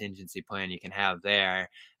real contingency plan you can have there.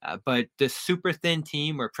 But the super thin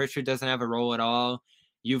team where Pritchard doesn't have a role at all,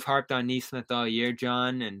 you've harped on Nesmith all year,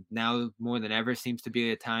 John, and now more than ever seems to be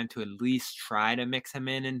a time to at least try to mix him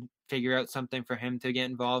in and figure out something for him to get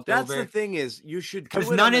involved That's over. The thing is, you should because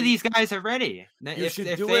none of these guys are ready. If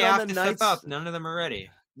they have to step up, none of them are ready.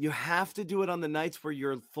 You have to do it on the nights where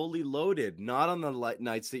you're fully loaded, not on the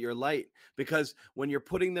nights that you're light, because when you're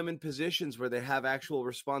putting them in positions where they have actual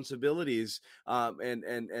responsibilities, and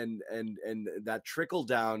that trickle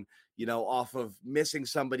down, off of missing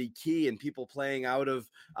somebody key and people playing out of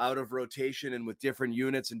rotation and with different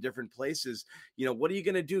units in different places, what are you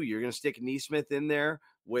going to do? You're going to stick Nesmith in there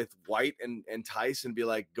with White and Tice and be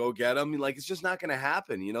like, go get him. Like, it's just not going to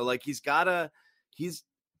happen.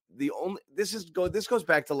 This goes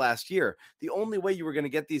back to last year. The only way you were going to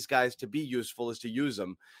get these guys to be useful is to use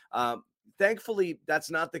them. Thankfully,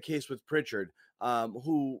 that's not the case with Pritchard,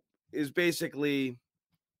 who is basically,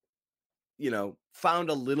 found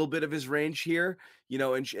a little bit of his range here,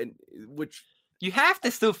 and which you have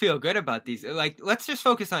to still feel good about these. Like, let's just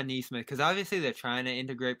focus on Nesmith, because obviously they're trying to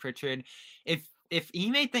integrate Pritchard. If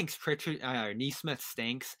Ime thinks Nesmith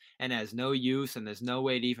stinks and has no use and there's no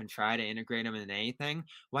way to even try to integrate him in anything,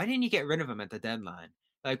 why didn't you get rid of him at the deadline?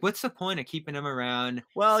 Like, what's the point of keeping him around?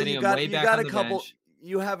 Well, you got a couple. Bench?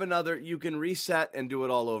 You have another. You can reset and do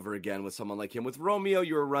it all over again with someone like him. With Romeo,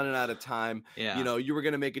 you were running out of time. Yeah. You were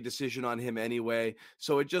going to make a decision on him anyway,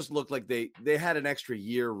 so it just looked like they had an extra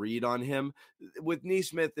year read on him. With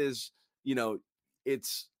Nesmith it's.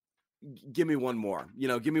 Give me one more,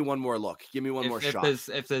 give me one more look. Give me one more shot.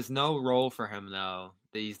 If there's no role for him, though,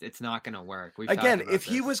 it's not going to work. Again, if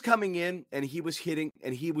he was coming in and he was hitting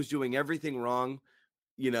and he was doing everything wrong,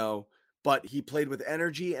 but he played with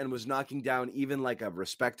energy and was knocking down even like a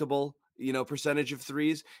respectable, percentage of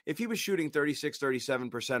threes. If he was shooting 36,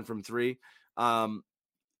 37% from three,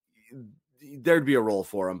 there'd be a role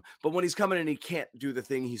for him. But when he's coming in, he can't do the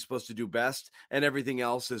thing he's supposed to do best, and everything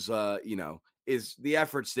else is the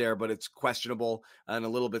effort's there, but it's questionable and a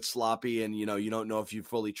little bit sloppy. And, you don't know if you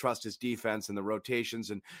fully trust his defense and the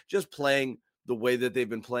rotations and just playing the way that they've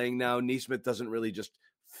been playing now. Nesmith doesn't really just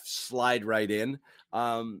slide right in.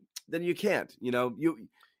 Then you can't,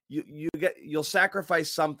 you'll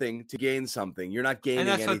sacrifice something to gain something. You're not gaining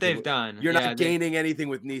anything. And that's what they've done. You're not gaining anything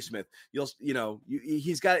with Nesmith.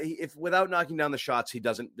 If without knocking down the shots,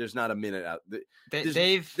 there's not a minute out.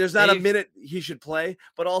 There's not a minute he should play,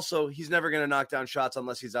 but also he's never going to knock down shots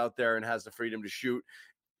unless he's out there and has the freedom to shoot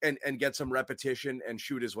and get some repetition and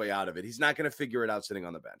shoot his way out of it. He's not going to figure it out sitting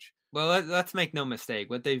on the bench. Well, let's make no mistake.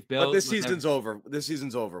 What they've built. But this season's over. This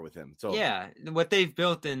season's over with him. So yeah, what they've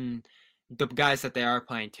built and the guys that they are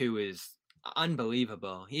playing too is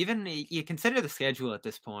Unbelievable. Even you consider the schedule at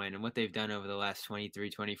this point and what they've done over the last 23,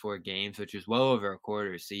 24 games, which is well over a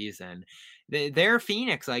quarter season. They're a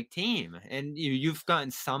Phoenix-like team. And you've gotten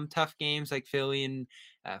some tough games like Philly and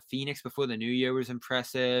Phoenix before the new year was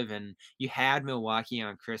impressive. And you had Milwaukee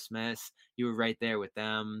on Christmas. You were right there with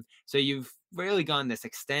them. So you've really gone this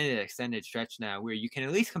extended stretch now where you can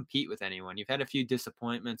at least compete with anyone. You've had a few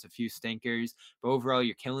disappointments, a few stinkers, but overall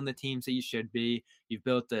you're killing the teams that you should be. You've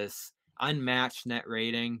built this unmatched net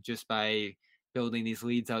rating just by building these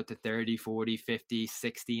leads out to 30, 40, 50,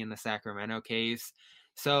 60 in the Sacramento case.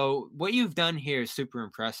 So what you've done here is super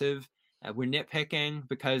impressive. We're nitpicking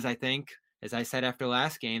because I think, as I said after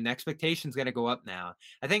last game, the expectations got to go up now.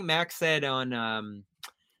 I think Max said on,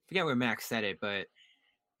 forget where Max said it, but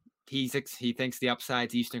he thinks the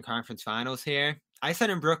upside's Eastern Conference Finals here. I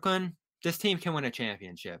said in Brooklyn, this team can win a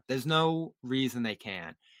championship. There's no reason they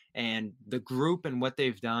can't. And the group and what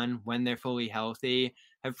they've done when they're fully healthy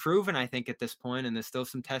have proven, I think, at this point, and there's still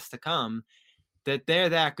some tests to come, that they're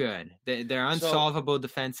that good. They're unsolvable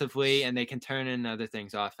defensively, and they can turn in other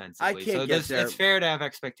things offensively. I can't get there. It's fair to have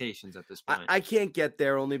expectations at this point. I can't get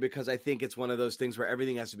there only because I think it's one of those things where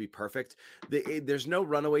everything has to be perfect. There's no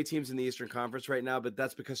runaway teams in the Eastern Conference right now, but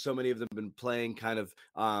that's because so many of them have been playing kind of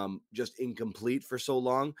just incomplete for so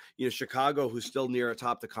long. Chicago, who's still near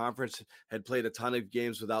atop the conference, had played a ton of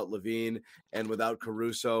games without Levine and without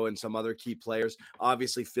Caruso and some other key players.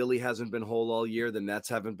 Obviously, Philly hasn't been whole all year. The Nets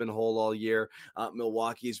haven't been whole all year.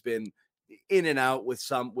 Milwaukee's been in and out with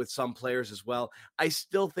some players as well. I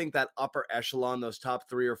still think that upper echelon, those top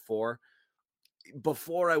 3 or 4,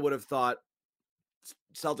 before I would have thought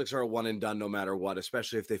Celtics are a one and done no matter what,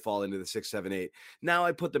 especially if they fall into the 6, 7, 8. Now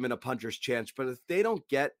I put them in a puncher's chance, but if they don't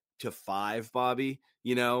get to 5, Bobby,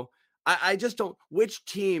 I just don't.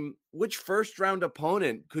 Which first round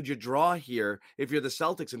opponent could you draw here if you're the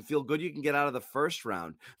Celtics and feel good you can get out of the first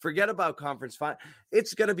round? Forget about conference final.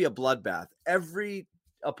 It's going to be a bloodbath. Every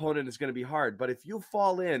opponent is going to be hard. But if you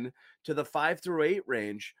fall in to the 5 through 8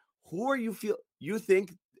 range, who are you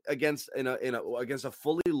think against against a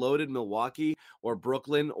fully loaded Milwaukee or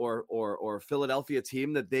Brooklyn or Philadelphia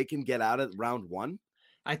team that they can get out of round 1?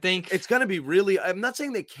 I think it's going to be really, I'm not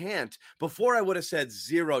saying they can't. Before I would have said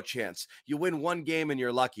 0 chance. You win 1 game and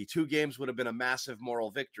you're lucky. 2 games would have been a massive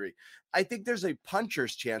moral victory. I think there's a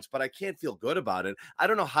puncher's chance, but I can't feel good about it. I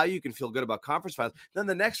don't know how you can feel good about conference finals. Then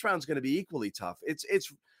the next round's going to be equally tough.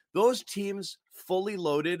 It's those teams fully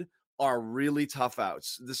loaded are really tough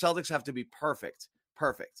outs. The Celtics have to be perfect.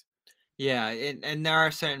 Yeah, and there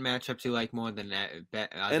are certain matchups you like more than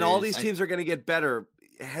that. And all these teams are going to get better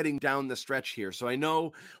heading down the stretch here. So I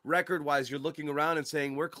know record-wise you're looking around and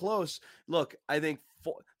saying we're close. Look, I think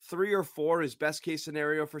 3 or 4 is best case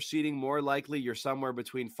scenario for seeding. More likely you're somewhere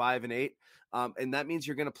between 5 and 8. And that means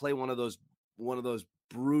you're going to play one of those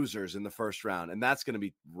bruisers in the first round, and that's going to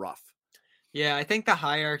be rough. Yeah, I think the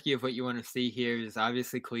hierarchy of what you want to see here is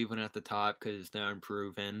obviously Cleveland at the top because they're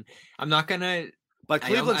unproven. I'm not going to... But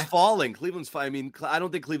Cleveland's falling. I mean, I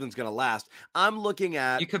don't think Cleveland's going to last. I'm looking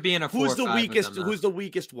at you could be in a 4 who's the weakest. Who's the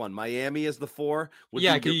weakest one? Miami is the 4.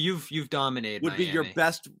 Yeah, you've dominated. Would Miami. Be your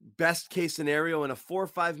best case scenario in a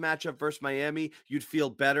 4-5 matchup versus Miami. You'd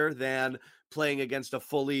feel better than playing against a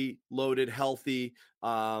fully loaded, healthy,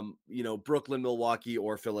 Brooklyn, Milwaukee,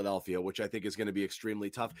 or Philadelphia, which I think is going to be extremely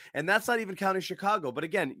tough. And that's not even counting Chicago. But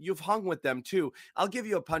again, you've hung with them too. I'll give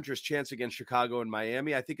you a puncher's chance against Chicago and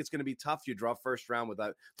Miami. I think it's going to be tough. You draw first round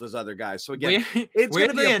without those other guys. So again, it's going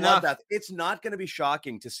to be a bloodbath. It's not going to be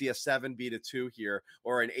shocking to see a 7 beat a 2 here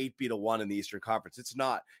or an 8 beat a 1 in the Eastern Conference. It's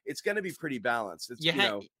not. It's going to be pretty balanced.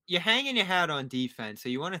 You're hanging your hat on defense, so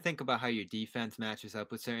you want to think about how your defense matches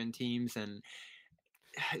up with certain teams. And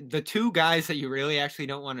the 2 guys that you really actually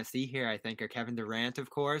don't want to see here, I think, are Kevin Durant, of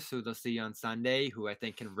course, who they'll see on Sunday, who I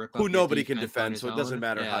think can rip up. Who nobody can defend, so it doesn't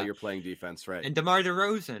matter how you're playing defense, right? And DeMar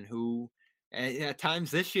DeRozan, who at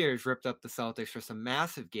times this year has ripped up the Celtics for some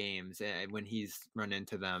massive games when he's run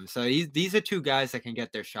into them. So these are 2 guys that can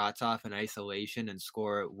get their shots off in isolation and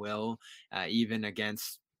score at will, even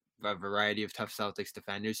against a variety of tough Celtics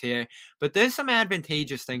defenders here. But there's some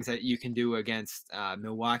advantageous things that you can do against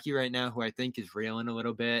Milwaukee right now, who I think is reeling a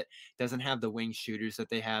little bit, doesn't have the wing shooters that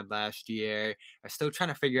they had last year, are still trying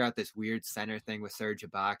to figure out this weird center thing with Serge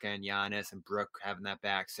Ibaka and Giannis, and Brook having that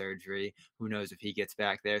back surgery. Who knows if he gets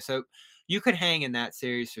back there. So you could hang in that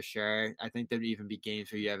series for sure. I think there'd even be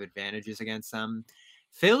games where you have advantages against them.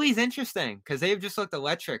 Philly's interesting because they've just looked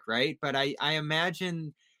electric, right? But I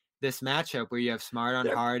imagine this matchup where you have Smart on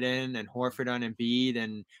Harden and Horford on Embiid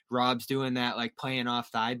and Rob's doing that like playing off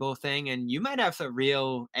Thibault thing, and you might have some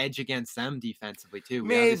real edge against them defensively too.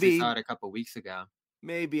 We obviously saw it a couple weeks ago.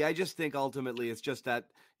 Maybe. I just think ultimately it's just that,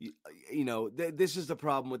 this is the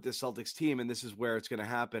problem with this Celtics team, and this is where it's going to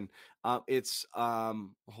happen. Hold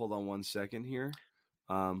on one second here.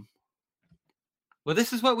 Well,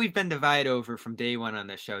 this is what we've been divided over from day one on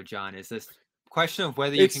this show, John, is this question of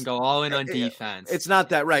whether you can go all in on defense. It's not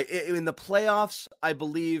that right. In the playoffs, I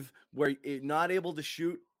believe where you're not able to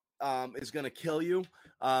shoot is going to kill you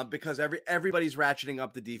because everybody's ratcheting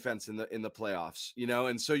up the defense in the playoffs,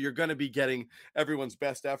 and so you're going to be getting everyone's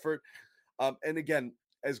best effort. And again,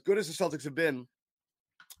 as good as the Celtics have been,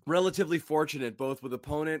 relatively fortunate both with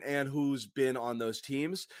opponent and who's been on those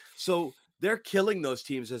teams. So they're killing those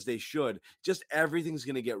teams as they should. Just everything's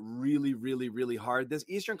going to get really, really, really hard. This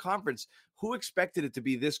Eastern Conference, who expected it to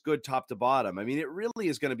be this good top to bottom? I mean, it really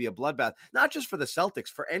is going to be a bloodbath, not just for the Celtics,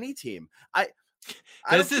 for any team.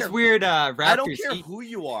 There's this weird Raptors. I don't care who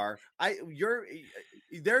you are.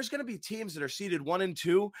 There's going to be teams that are seeded 1 and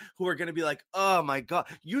 2 who are going to be like, oh my god,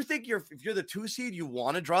 you think if you're the 2 seed, you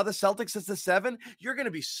want to draw the Celtics as the 7? You're going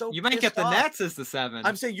to be so. You might get the Nets as the 7.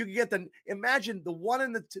 I'm saying you can get imagine the 1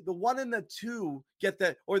 and the 2 get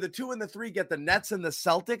or the 2 and the 3 get the Nets and the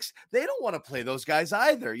Celtics. They don't want to play those guys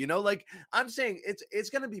either. Like I'm saying, it's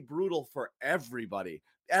going to be brutal for everybody,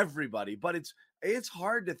 but it's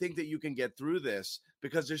hard to think that you can get through this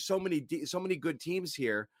because there's so many good teams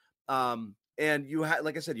here. And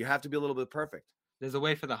like I said, you have to be a little bit perfect. There's a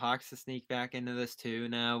way for the Hawks to sneak back into this too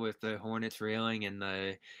now with the Hornets reeling and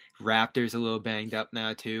the Raptors a little banged up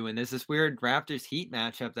now too. And there's this weird Raptors Heat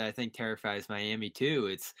matchup that I think terrifies Miami too.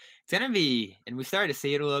 It's going to be, and we started to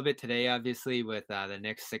see it a little bit today, obviously, with the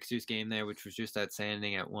Knicks Sixers game there, which was just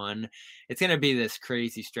outstanding at 1. It's going to be this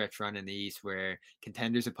crazy stretch run in the East where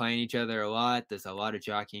contenders are playing each other a lot. There's a lot of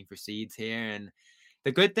jockeying for seeds here. And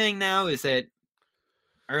the good thing now is that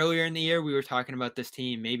earlier in the year, we were talking about this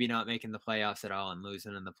team maybe not making the playoffs at all and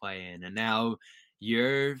losing in the play-in. And now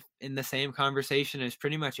you're in the same conversation as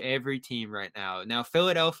pretty much every team right now. Now,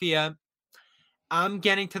 Philadelphia, I'm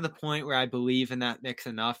getting to the point where I believe in that mix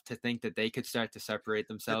enough to think that they could start to separate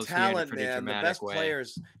themselves the talent, here in a pretty man, dramatic the best way.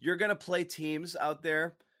 Players, you're going to play teams out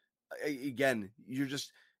there. Again,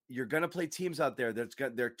 you're going to play teams out there that's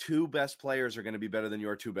got their 2 best players are going to be better than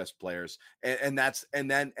your 2 best players. And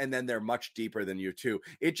then they're much deeper than you too.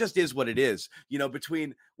 It just is what it is,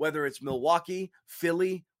 between whether it's Milwaukee,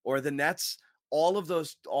 Philly, or the Nets, all of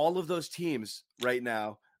those teams right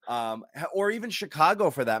now, or even Chicago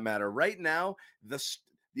for that matter. Right now,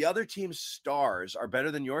 the other team's stars are better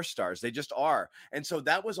than your stars. They just are. And so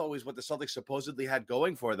that was always what the Celtics supposedly had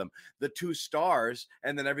going for them. The 2 stars,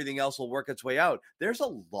 and then everything else will work its way out. There's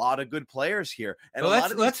a lot of good players here. And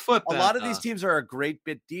let's flip that. A lot of these teams are a great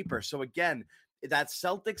bit deeper. So again, that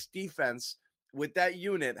Celtics defense with that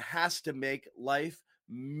unit has to make life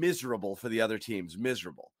miserable for the other teams.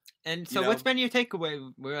 Miserable. And so what's been your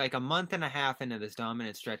takeaway? We're like a month and a half into this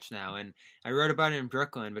dominant stretch now. And I wrote about it in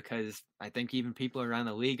Brooklyn because I think even people around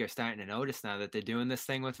the league are starting to notice now that they're doing this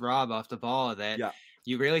thing with Rob off the ball that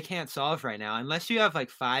you really can't solve right now. Unless you have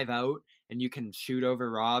like 5 out and you can shoot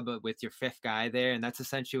over Rob with your 5th guy there. And that's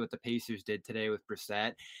essentially what the Pacers did today with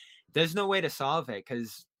Brissett. There's no way to solve it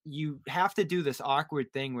because you have to do this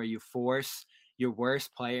awkward thing where you force your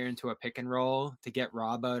worst player into a pick and roll to get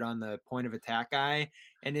Rob out on the point of attack guy.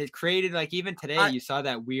 And it created, like, even today, you saw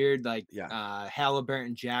that weird,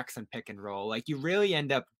 Halliburton Jackson pick and roll. Like, you really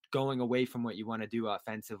end up going away from what you want to do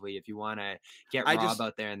offensively if you want to get Rob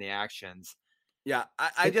out there in the actions. Yeah,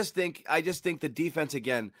 I just think the defense,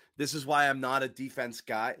 again, this is why I'm not a defense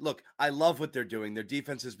guy. Look, I love what they're doing. Their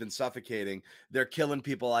defense has been suffocating. They're killing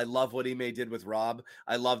people. I love what Ime did with Rob.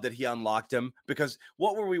 I love that he unlocked him because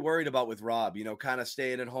what were we worried about with Rob? Kind of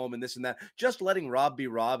staying at home and this and that. Just letting Rob be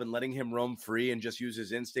Rob and letting him roam free and just use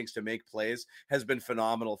his instincts to make plays has been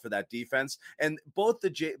phenomenal for that defense. And both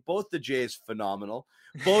the Jays phenomenal.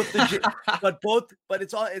 But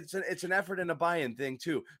it's an effort and a buy-in thing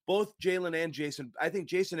too. Both Jalen and Jason, I think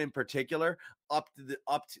Jason in particular, upped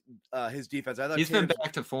his defense. I thought he's been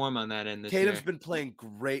back to form on that end. Tatum's been playing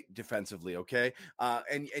great defensively. Okay,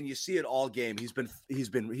 and you see it all game. He's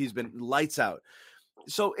been lights out.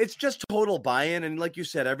 So it's just total buy-in, and like you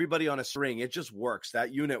said, everybody on a string. It just works.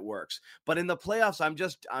 That unit works. But in the playoffs, I'm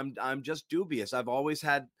just dubious. I've always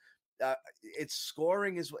had it's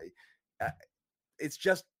scoring is. It's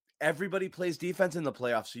just everybody plays defense in the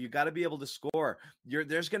playoffs, so you got to be able to score.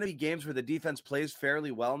 There's going to be games where the defense plays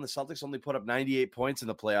fairly well, and the Celtics only put up 98 points in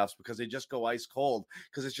the playoffs because they just go ice cold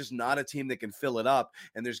because it's just not a team that can fill it up.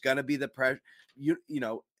 And there's going to be the pressure.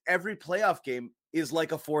 Every playoff game is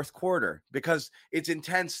like a fourth quarter because it's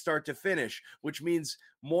intense start to finish, which means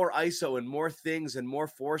more ISO and more things and more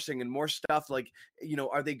forcing and more stuff. Like,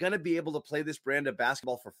 are they going to be able to play this brand of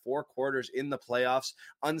basketball for 4 quarters in the playoffs,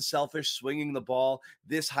 unselfish, swinging the ball,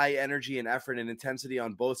 this high energy and effort and intensity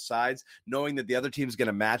on both sides, knowing that the other team's going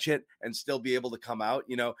to match it and still be able to come out?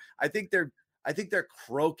 I think they're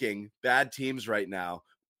croaking bad teams right now,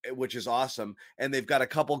 which is awesome. And they've got a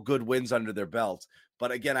couple good wins under their belt.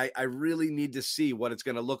 But again, I really need to see what it's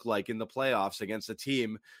going to look like in the playoffs against a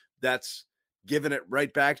team that's giving it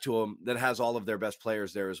right back to them, that has all of their best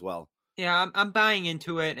players there as well. Yeah, I'm buying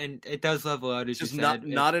into it, and it does level out, as Just you said.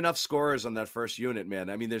 not enough scorers on that first unit, man.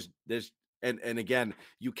 I mean, there's and again,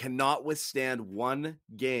 you cannot withstand one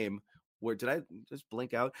game where, did I just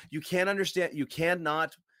blink out? You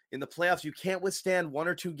cannot in the playoffs, you can't withstand 1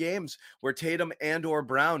 or 2 games where Tatum and or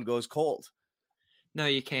Brown goes cold. No,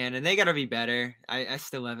 you can, and they got to be better. I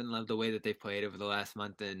still haven't loved the way that they've played over the last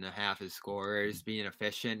month and a half as scorers, being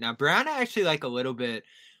efficient. Now, Brown, I actually like a little bit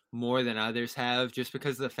more than others have, just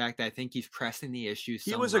because of the fact that I think he's pressing the issues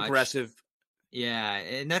so much. He was aggressive. Yeah,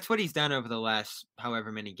 and that's what he's done over the last however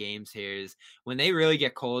many games here, is when they really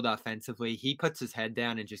get cold offensively, he puts his head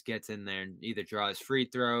down and just gets in there and either draws free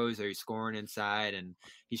throws or he's scoring inside, and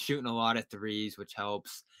he's shooting a lot of threes, which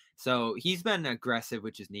helps. So he's been aggressive,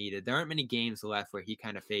 which is needed. There aren't many games left where he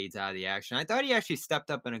kind of fades out of the action. I thought he actually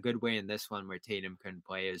stepped up in a good way in this one where Tatum couldn't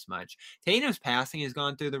play as much. Tatum's passing has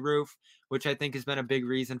gone through the roof, which I think has been a big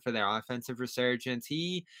reason for their offensive resurgence.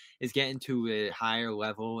 He is getting to a higher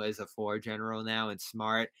level as a floor general now, and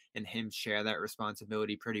Smart and him share that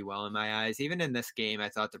responsibility pretty well in my eyes. Even in this game, I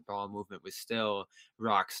thought the ball movement was still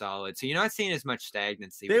rock solid. So you're not seeing as much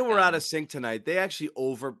stagnancy. They were out of sync tonight. They actually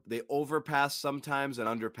overpassed sometimes and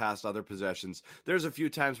underpassed other possessions. There's a few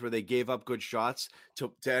times where they gave up good shots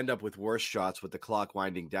to end up with worse shots with the clock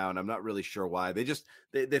winding down. I'm not really sure why.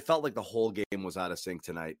 They felt like the whole game was out of sync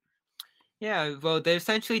tonight. Yeah, well, they're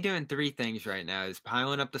essentially doing 3 things right now: is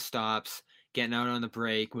piling up the stops, getting out on the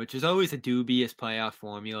break, which is always a dubious playoff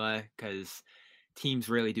formula because teams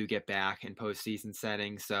really do get back in postseason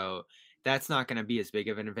settings. So that's not going to be as big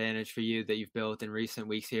of an advantage for you that you've built in recent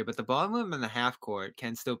weeks here. But the ball movement in the half court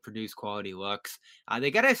can still produce quality looks.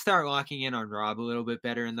 They got to start locking in on Rob a little bit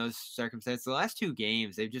better in those circumstances. The last 2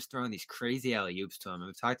 games, they've just thrown these crazy alley-oops to him.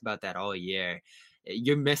 We've talked about that all year.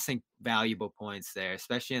 You're missing valuable points there,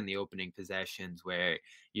 especially in the opening possessions where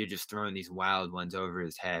you're just throwing these wild ones over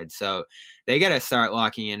his head. So they got to start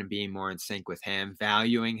locking in and being more in sync with him,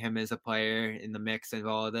 valuing him as a player in the mix of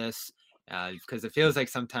all of this. Because it feels like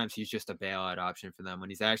sometimes he's just a bailout option for them when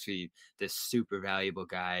he's actually this super valuable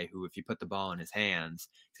guy who, if you put the ball in his hands,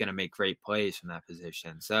 he's going to make great plays from that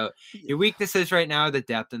position. So your weaknesses right now are the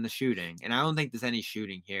depth and the shooting. And I don't think there's any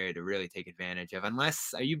shooting here to really take advantage of,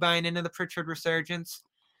 unless, are you buying into the Pritchard resurgence?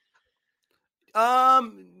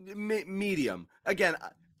 Medium. Again,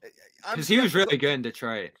 because he was really good in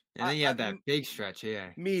Detroit. And then you had that big stretch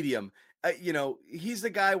here. Medium. He's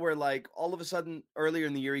the guy where, like, all of a sudden earlier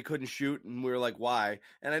in the year he couldn't shoot, and we were like, why?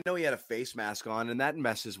 And I know he had a face mask on, and that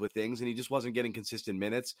messes with things, and he just wasn't getting consistent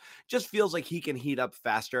minutes. Just feels like he can heat up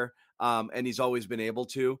faster, and he's always been able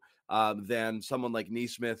to, than someone like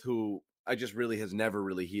Nesmith, who I just really has never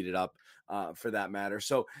really heated up, for that matter.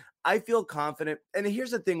 So I feel confident. And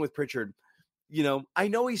here's the thing with Pritchard. I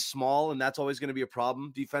know he's small, and that's always going to be a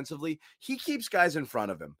problem defensively. He keeps guys in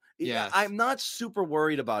front of him. Yeah, I'm not super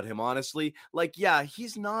worried about him, honestly. Like, yeah,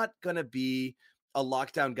 he's not going to be a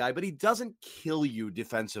lockdown guy, but he doesn't kill you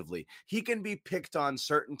defensively. He can be picked on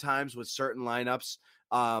certain times with certain lineups,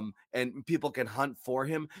 and people can hunt for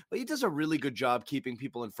him, but he does a really good job keeping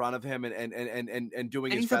people in front of him and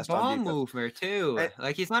doing his best on defense. He's a ball mover too.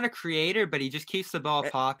 Like, he's not a creator, but he just keeps the ball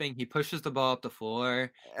popping. He pushes the ball up the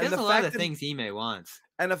floor. There's a lot of things Ime wants.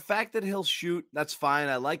 And the fact that he'll shoot, that's fine.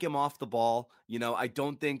 I like him off the ball. I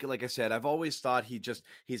don't think, like I said, I've always thought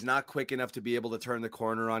he's not quick enough to be able to turn the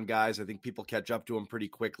corner on guys. I think people catch up to him pretty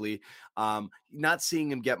quickly. Not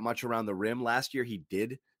seeing him get much around the rim. Last year he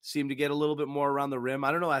did seem to get a little bit more around the rim.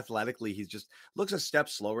 I don't know, athletically, he's just looks a step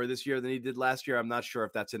slower this year than he did last year. I'm not sure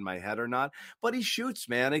if that's in my head or not, but he shoots,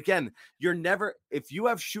 man. Again, if you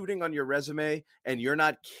have shooting on your resume and you're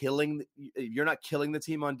not killing the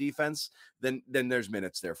team on defense, then there's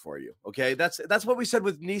minutes there for you. Okay. That's what we said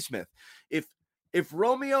with Nesmith. If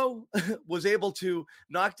Romeo was able to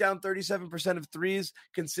knock down 37% of threes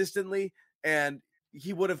consistently, and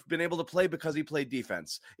he would have been able to play because he played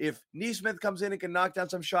defense. If Nesmith comes in and can knock down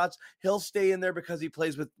some shots, he'll stay in there because he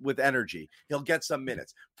plays with energy. He'll get some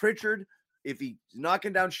minutes. Pritchard, if he's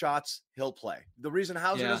knocking down shots, he'll play. The reason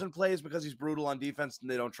Hauser Yeah. doesn't play is because he's brutal on defense and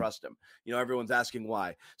they don't trust him. Everyone's asking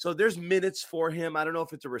why. So there's minutes for him. I don't know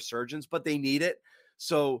if it's a resurgence, but they need it.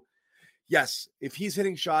 So yes, if he's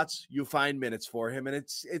hitting shots, you find minutes for him. And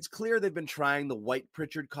it's clear they've been trying the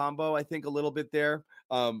White-Pritchard combo, I think, a little bit there,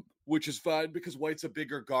 which is fine because White's a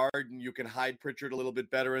bigger guard and you can hide Pritchard a little bit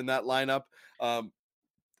better in that lineup.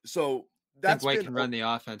 So that's White been can run the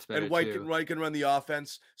offense better, and White too. can run the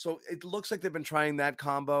offense. So it looks like they've been trying that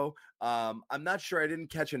combo. I'm not sure. I didn't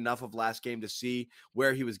catch enough of last game to see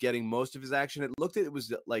where he was getting most of his action. It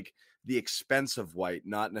was like the expense of White,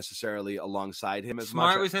 not necessarily alongside him as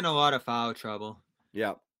much. Smart was in a lot of foul trouble.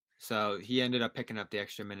 Yeah. So he ended up picking up the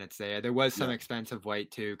extra minutes there. There was some expensive White,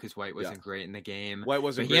 too, because White wasn't great in the game. White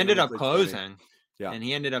wasn't but great. He ended up 20. closing. Yeah. And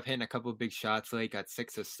he ended up hitting a couple of big shots late, got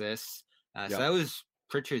 6 assists. So that was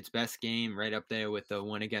Pritchard's best game, right up there with the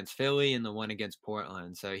one against Philly and the one against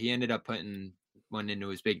Portland. So he ended up putting one into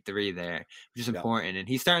his big 3 there, which is important. And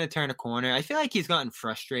he's starting to turn a corner. I feel like he's gotten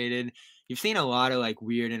frustrated. You've seen a lot of like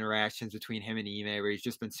weird interactions between him and Ime where he's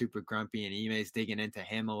just been super grumpy and Ime's digging into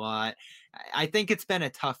him a lot. I think it's been a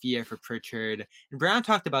tough year for Pritchard. And Brown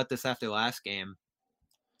talked about this after last game.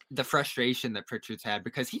 The frustration that Pritchard's had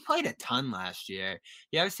because he played a ton last year.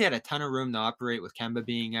 He obviously had a ton of room to operate with Kemba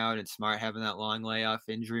being out and Smart having that long layoff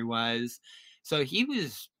injury-wise. So he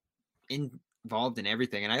was involved in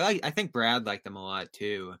everything. And I think Brad liked him a lot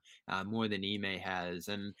too, more than Ime has.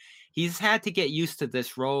 And he's had to get used to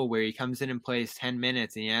this role where he comes in and plays 10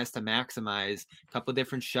 minutes and he has to maximize a couple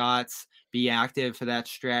different shots, be active for that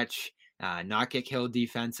stretch, not get killed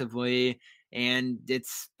defensively. And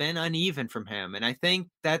it's been uneven from him. And I think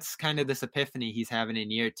that's kind of this epiphany he's having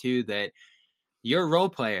in year 2 that you're a role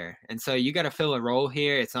player. And so you got to fill a role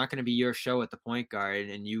here. It's not going to be your show at the point guard.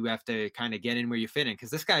 And you have to kind of get in where you fit in. Because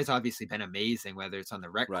this guy's obviously been amazing, whether it's on the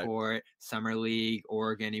rec court, Summer League,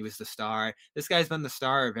 Oregon, he was the star. This guy's been the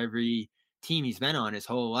star of every team he's been on his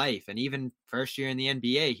whole life. And even first year in the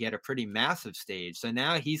NBA, he had a pretty massive stage. So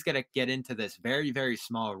now he's got to get into this very, very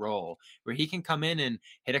small role where he can come in and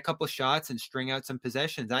hit a couple shots and string out some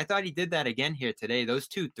possessions. I thought he did that again here today. Those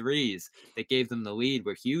 2 threes that gave them the lead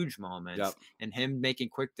were huge moments. And him making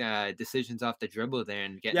quick decisions off the dribble there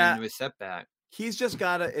and getting into his setback. He's just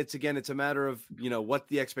got to, it's a matter of, what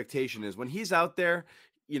the expectation is. When he's out there,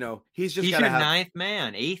 he's just your 9th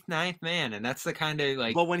man, 8th, 9th man. And that's the kind of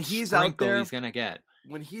like, but when he's out there, he's going to get.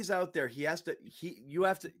 When he's out there, the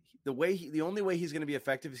only way he's going to be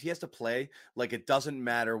effective is he has to play like it doesn't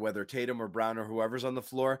matter whether Tatum or Brown or whoever's on the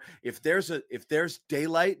floor. If there's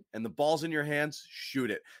daylight and the ball's in your hands, shoot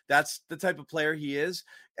it. That's the type of player he is.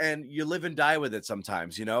 And you live and die with it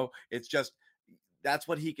sometimes, it's just, that's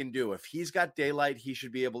what he can do. If he's got daylight, he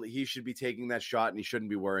should be taking that shot and he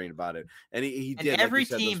shouldn't be worrying about it. And he did. Every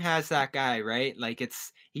team has that guy, right? Like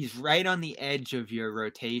he's right on the edge of your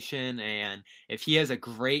rotation. And if he has a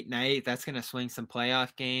great night, that's going to swing some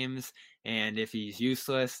playoff games. And if he's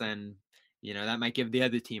useless, then, that might give the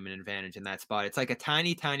other team an advantage in that spot. It's like a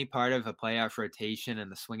tiny, tiny part of a playoff rotation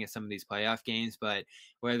and the swing of some of these playoff games. But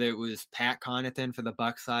whether it was Pat Connaughton for the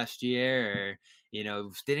Bucks last year or,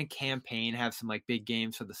 didn't Campaign have some like big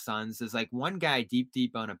games for the Suns? There's like one guy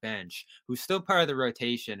deep on a bench who's still part of the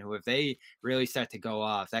rotation who, if they really start to go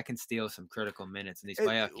off, that can steal some critical minutes in these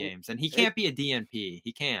playoff games. And he can't be a DNP.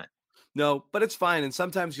 He can't. No, but it's fine. And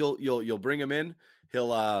sometimes you'll bring him in.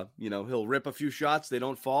 He'll rip a few shots. They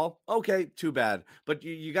don't fall. Okay, too bad. But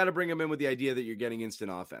you got to bring him in with the idea that you're getting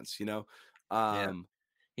instant offense,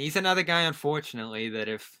 He's another guy, unfortunately, that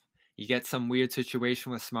if you get some weird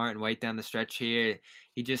situation with Smart and White down the stretch here,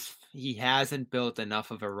 he hasn't built enough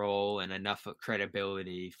of a role and enough of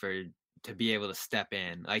credibility to be able to step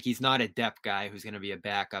in. Like, he's not a depth guy who's going to be a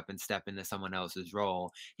backup and step into someone else's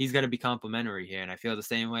role. He's going to be complementary here. And I feel the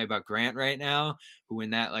same way about Grant right now, who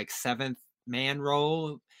in that like 7th man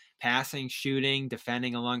role, passing, shooting,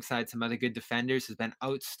 defending alongside some other good defenders, has been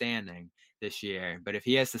outstanding this year. But if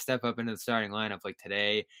he has to step up into the starting lineup like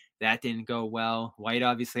today, that didn't go well. White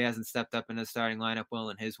obviously hasn't stepped up in the starting lineup well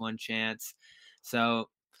in his one chance. So,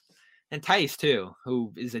 and Tice too,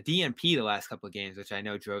 who is a DNP the last couple of games, which I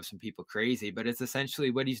know drove some people crazy, but it's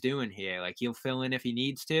essentially what he's doing here. Like, he'll fill in if he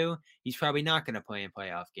needs to. He's probably not going to play in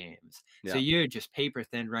playoff games. Yeah. So you're just paper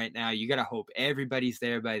thin right now. You got to hope everybody's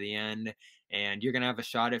there by the end, and you're going to have a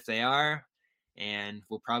shot if they are. And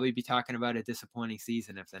we'll probably be talking about a disappointing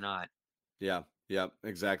season if they're not. Yeah,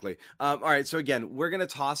 exactly. All right. So again, we're going to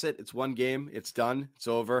toss it. It's one game. It's done. It's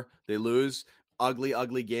over. They lose.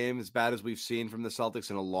 Ugly game, as bad as we've seen from the Celtics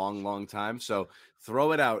in a long, long time. So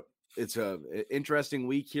throw it out. It's an interesting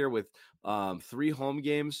week here with 3 home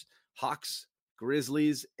games: Hawks,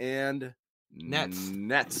 Grizzlies, and Nets.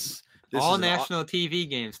 Nets. All national TV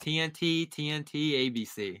games. TNT,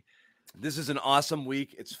 ABC. This is an awesome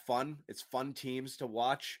week. It's fun. It's fun teams to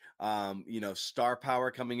watch. Star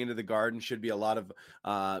power coming into the Garden should be a lot of,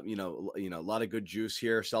 a lot of good juice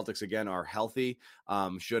here. Celtics again are healthy.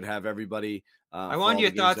 Should have everybody. I want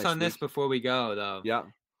your thoughts on this before we go, though. Yeah.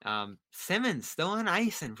 Simmons still on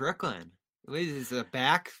ice in Brooklyn. Is this a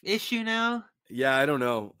back issue now? Yeah, I don't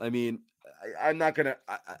know. I mean, I'm not gonna.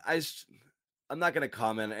 I'm not going to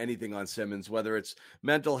comment on anything on Simmons, whether it's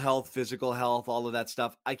mental health, physical health, all of that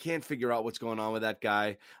stuff. I can't figure out what's going on with that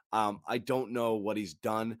guy. I don't know what he's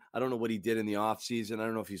done. I don't know what he did in the offseason. I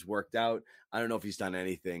don't know if he's worked out. I don't know if he's done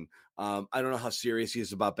anything. I don't know how serious he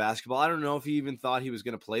is about basketball. I don't know if he even thought he was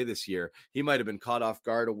going to play this year. He might have been caught off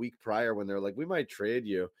guard a week prior when they're like, we might trade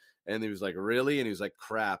you. And he was like, really? And he was like,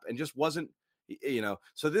 crap. And just wasn't,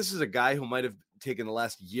 so this is a guy who might have taken the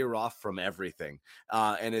last year off from everything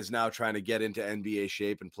and is now trying to get into NBA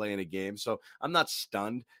shape and play in a game. So I'm not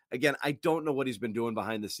stunned. Again, I don't know what he's been doing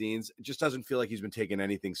behind the scenes. It just doesn't feel like he's been taking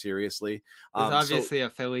anything seriously. There's obviously a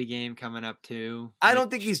Philly game coming up too. I don't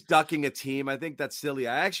think he's ducking a team. I think that's silly.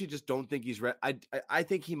 I actually just don't think he's I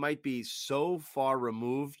think he might be so far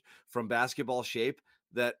removed from basketball shape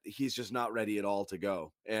that he's just not ready at all to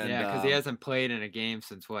go. And yeah, because he hasn't played in a game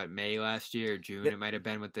since May last year, June. It might have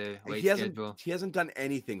been with the late schedule. He hasn't done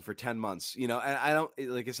anything for 10 months, and I don't,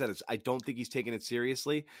 like I said, I don't think he's taking it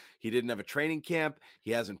seriously. He didn't have a training camp.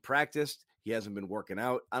 He hasn't practiced. He hasn't been working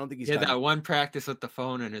out. I don't think he's done that one practice with the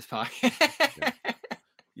phone in his pocket.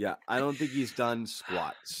 Yeah, I don't think he's done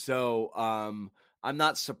squat. So I'm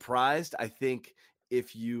not surprised. I think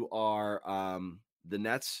if you are the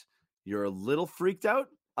Nets, you're a little freaked out,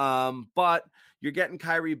 but you're getting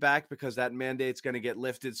Kyrie back because that mandate's going to get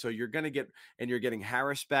lifted. So you're getting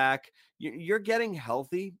Harris back. You're getting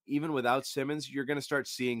healthy even without Simmons. You're going to start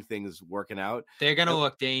seeing things working out. They're going to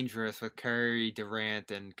look dangerous with Curry, Durant,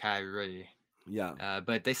 and Kyrie. Yeah.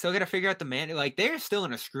 But they still got to figure out the mandate. Like, they're still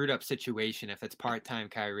in a screwed up situation if it's part-time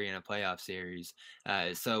Kyrie in a playoff series.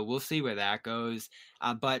 So we'll see where that goes.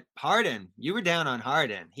 But Harden, you were down on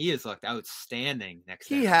Harden. He has looked outstanding next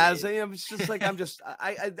to He has. It's just like,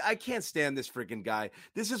 I can't stand this freaking guy.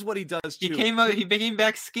 This is what he does too. He became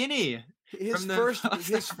back skinny. His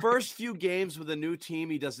first few games with a new team,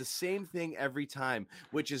 he does the same thing every time,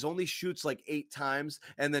 which is only shoots like 8 times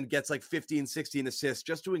and then gets like 15, 16 assists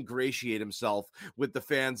just to ingratiate himself with the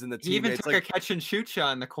fans and the teammates. He even took a catch and shoot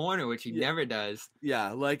shot in the corner, which he never does.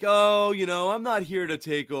 Yeah, like, I'm not here to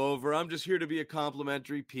take over. I'm just here to be a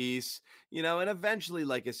complimentary piece, and eventually,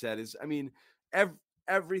 like I said,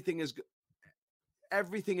 everything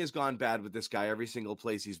has gone bad with this guy every single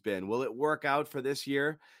place he's been. Will it work out for this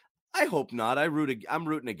year? I hope not. I'm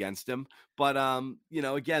rooting against him. But,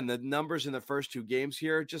 again, the numbers in the first 2 games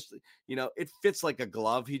here, just, it fits like a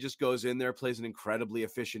glove. He just goes in there, plays an incredibly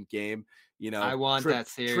efficient game. I want that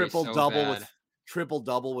series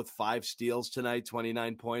triple-double with 5 steals tonight,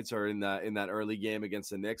 29 points, or in that early game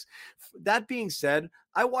against the Knicks. That being said,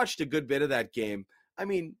 I watched a good bit of that game. I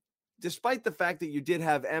mean, despite the fact that you did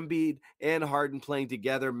have Embiid and Harden playing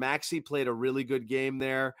together, Maxey played a really good game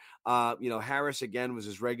there. Harris again was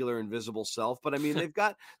his regular invisible self, but I mean they've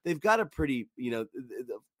got a pretty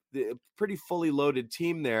pretty fully loaded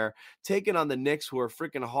team there, taking on the Knicks, who are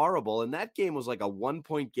freaking horrible. And that game was like a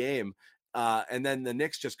 1-point game, and then the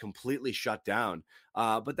Knicks just completely shut down.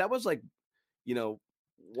 But that was like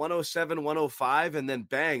 107, 105, and then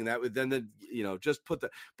bang, that would then just put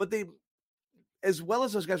as well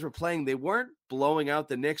as those guys were playing, they weren't blowing out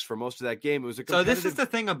the Knicks for most of that game. It was so this is the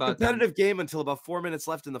thing about competitive game until about 4 minutes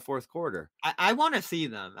left in the fourth quarter. I want to see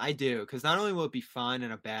them. I do, because not only will it be fun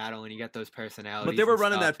in a battle and you get those personalities, but they were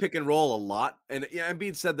running that pick and roll a lot. And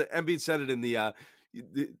Embiid said it in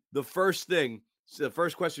the first thing. So the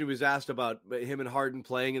first question he was asked about him and Harden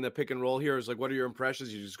playing in the pick and roll here is like, what are your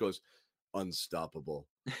impressions? He just goes, unstoppable.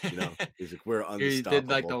 He's like, we're unstoppable. He did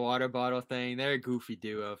like the water bottle thing. They're a goofy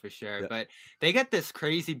duo for sure. Yeah. But they get this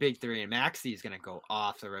crazy big 3, and Maxey's gonna go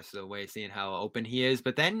off the rest of the way, seeing how open he is.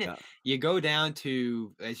 But then you go down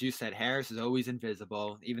to, as you said, Harris is always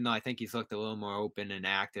invisible, even though I think he's looked a little more open and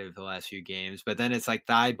active the last few games. But then it's like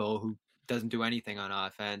Thibault, who doesn't do anything on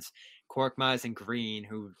offense. Korkmaz and Green,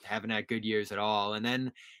 who haven't had good years at all. And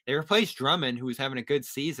then they replaced Drummond, who's having a good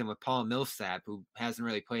season, with Paul Millsap, who hasn't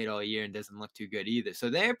really played all year and doesn't look too good either. So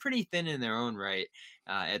they're pretty thin in their own right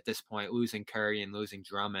at this point, losing Curry and losing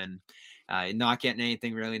Drummond, not getting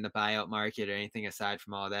anything really in the buyout market or anything aside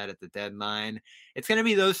from all that at the deadline. It's going to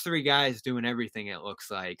be those 3 guys doing everything, it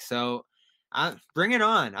looks like. So bring it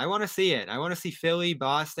on. I want to see it. I want to see Philly,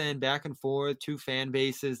 Boston, back and forth, 2 fan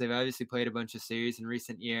bases. They've obviously played a bunch of series in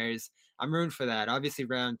recent years. I'm rooting for that. Obviously,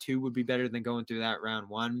 round 2 would be better than going through that round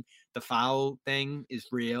 1. The foul thing is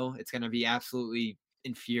real. It's going to be absolutely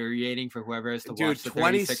infuriating for whoever has to Dude, watch the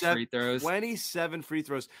 36 free throws. 27 free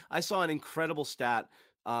throws. I saw an incredible stat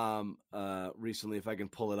recently, if I can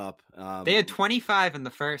pull it up. They had 25 in the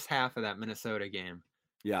first half of that Minnesota game.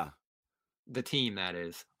 Yeah. The team, that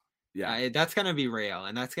is. Yeah. That's going to be real,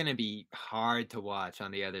 and that's going to be hard to watch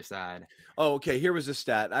on the other side. Oh, okay. Here was a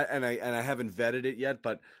stat, I haven't vetted it yet,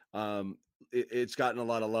 but it's gotten a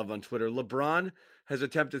lot of love on Twitter. LeBron has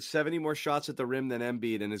attempted 70 more shots at the rim than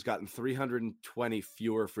Embiid and has gotten 320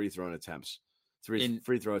 fewer free throw attempts. Free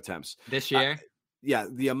throw attempts this year. Yeah,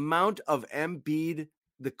 the amount of Embiid,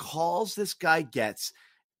 the calls this guy gets,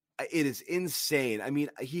 it is insane. I mean,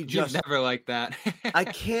 You've never liked that. I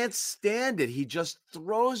can't stand it. He just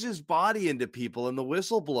throws his body into people and the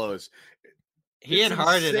whistle blows. He and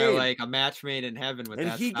Harden are like a match made in heaven with that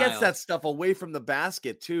and he style. gets that stuff away from the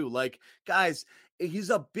basket too. Like, guys, he's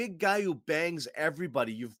a big guy who bangs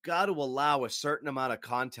everybody. You've got to allow a certain amount of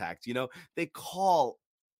contact. You know, they call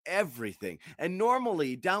everything. And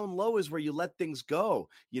normally down low is where you let things go.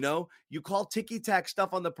 You know, you call ticky-tack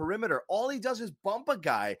stuff on the perimeter. All he does is bump a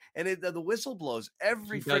guy and the whistle blows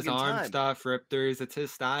every freaking time. Arm stuff, rip throughs. It's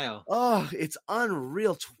his style. Oh, it's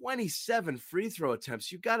unreal. 27 free throw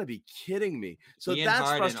attempts. You got to be kidding me. So that's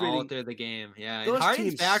frustrating. Alter the game. Yeah. Those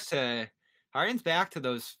and Harden's back to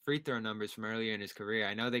those free throw numbers from earlier in his career.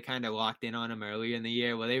 I know they kind of locked in on him earlier in the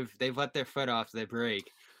year. Well, they've let their foot off their brake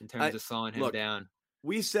in terms of slowing him down.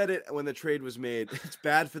 We said it when the trade was made. It's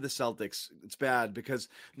bad for the Celtics. It's bad because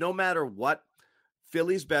no matter what,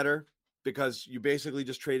 Philly's better because you basically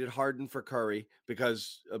just traded Harden for Curry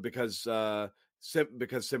because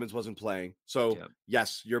Simmons wasn't playing. So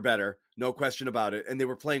yes, you're better. No question about it. And they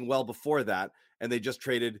were playing well before that. And they just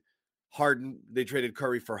traded Harden. They traded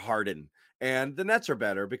Curry for Harden. And the Nets are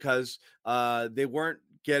better because they weren't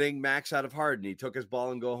getting max out of Harden. He took his ball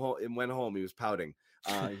and went home. He was pouting.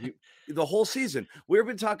 The whole season. We've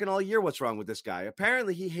been talking all year what's wrong with this guy.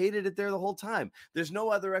 Apparently he hated it there the whole time. There's no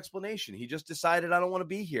other explanation. He just decided I don't want to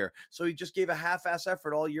be here. So he just gave a half-ass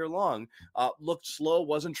effort all year long. Looked slow,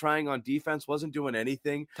 wasn't trying on defense, wasn't doing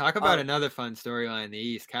anything. Talk about another fun storyline in the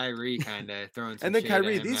East. Kyrie kind of throwing some and then shade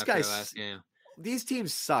Kyrie, at him these after guys the last game. These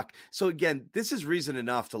teams suck. So again, this is reason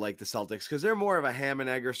enough to like the Celtics because they're more of a ham and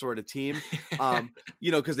egger sort of team.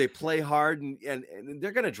 Because they play hard and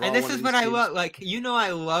they're going to draw. And this is what I love. Like, I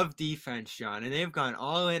love defense, John, and they've gone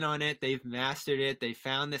all in on it. They've mastered it. They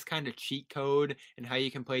found this kind of cheat code and how you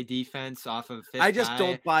can play defense off of. I just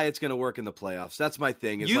don't buy it's going to work in the playoffs. That's my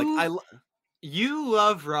thing. You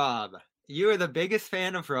love Rob. You are the biggest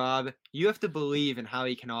fan of Rob. You have to believe in how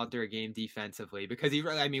he can alter a game defensely because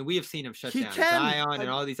we have seen him shut down Zion and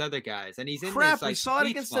all these other guys, and he's in this we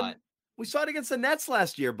saw it against the Nets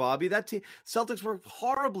last year, Bobby. That team, Celtics were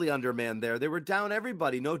horribly undermanned there. They were down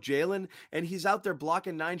everybody. No Jalen, and he's out there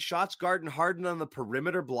blocking 9 shots, guarding Harden on the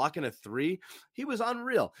perimeter, blocking a 3. He was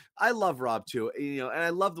unreal. I love Rob too, and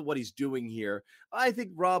I love what he's doing here. I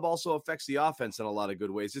think Rob also affects the offense in a lot of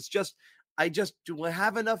good ways. It's just. I just do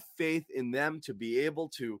have enough faith in them to be able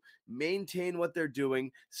to maintain what they're doing,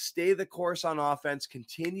 stay the course on offense,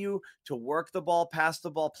 continue to work the ball, pass the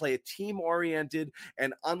ball, play a team-oriented,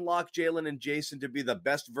 and unlock Jalen and Jason to be the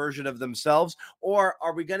best version of themselves? Or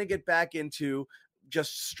are we going to get back into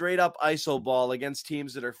just straight-up iso ball against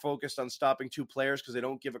teams that are focused on stopping 2 players because they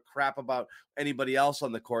don't give a crap about anybody else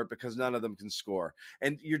on the court because none of them can score?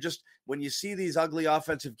 And when you see these ugly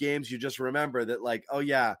offensive games, you just remember that, like, oh,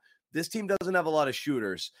 yeah, this team doesn't have a lot of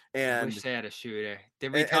shooters. And I wish they had a shooter.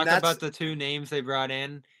 Did we talk about the 2 names they brought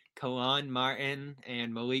in? Kalon Martin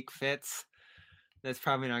and Malik Fitz. That's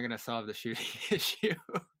probably not going to solve the shooting issue.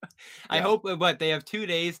 I hope, but they have 2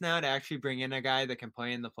 days now to actually bring in a guy that can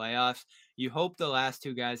play in the playoffs. You hope the last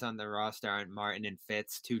 2 guys on the roster aren't Martin and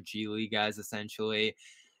Fitz, 2 G League guys, essentially.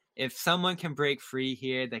 If someone can break free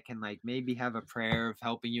here that can maybe have a prayer of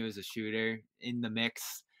helping you as a shooter in the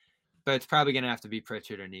mix, but it's probably going to have to be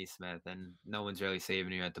Pritchard or Neesmith, and no one's really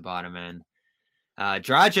saving you at the bottom end.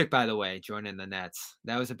 Dragic, by the way, joining the Nets.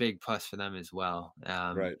 That was a big plus for them as well.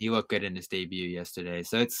 Right. He looked good in his debut yesterday.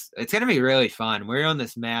 So it's going to be really fun. We're on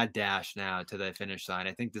this mad dash now to the finish line.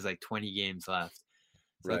 I think there's 20 games left.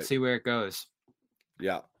 So Let's see where it goes.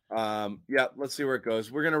 Yeah. Let's see where it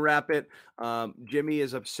goes. We're going to wrap it. Jimmy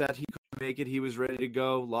is upset he couldn't make it. He was ready to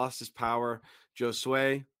go, lost his power.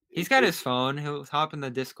 Josue. He's got his phone. He'll hop in the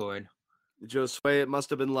Discord. Josue, it must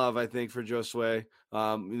have been love, I think, for Josue.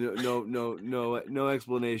 No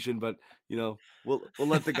explanation, but we'll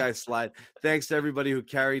let the guy slide. Thanks to everybody who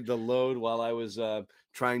carried the load while I was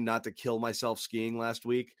trying not to kill myself skiing last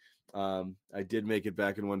week. I did make it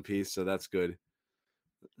back in one piece, so that's good.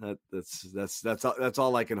 That's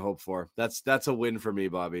all I can hope for. That's a win for me,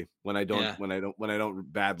 Bobby. When I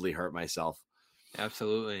don't badly hurt myself.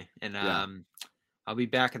 Absolutely. And I'll be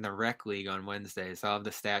back in the rec league on Wednesday, so I'll have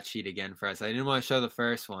the stat sheet again for us. I didn't want to show the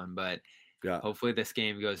first one, but hopefully this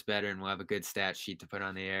game goes better and we'll have a good stat sheet to put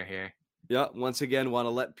on the air here. Yeah, once again, want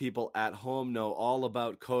to let people at home know all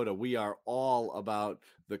about Coda. We are all about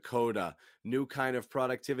the Coda. New kind of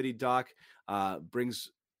productivity doc,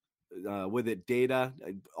 brings with it data.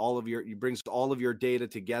 Brings all of your data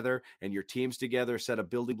together and your teams together, a set of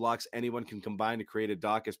building blocks anyone can combine to create a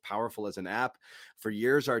doc as powerful as an app. For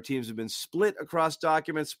years, our teams have been split across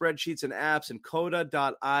documents, spreadsheets, and apps, and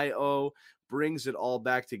Coda.io brings it all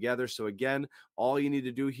back together. So again, all you need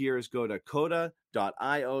to do here is go to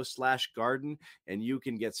coda.io/garden and you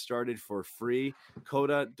can get started for free.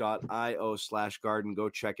 Coda.io/garden. Go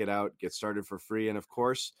check it out. Get started for free. And of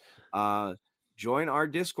course, join our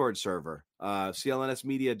Discord server,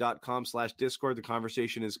 clnsmedia.com/Discord. The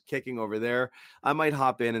conversation is kicking over there. I might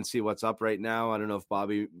hop in and see what's up right now. I don't know if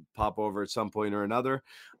Bobby pop over at some point or another.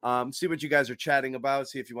 See what you guys are chatting about.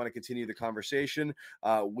 See if you want to continue the conversation.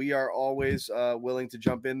 We are always willing to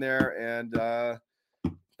jump in there and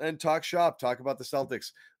talk shop, talk about the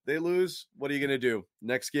Celtics. They lose. What are you going to do?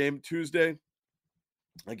 Next game, Tuesday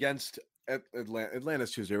against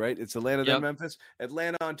Atlanta's Tuesday, right? It's Atlanta, then Memphis.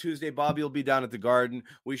 Atlanta on Tuesday. Bobby will be down at the Garden.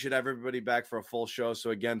 We should have everybody back for a full show.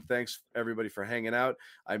 So again, thanks everybody for hanging out.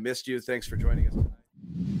 I missed you. Thanks for joining us.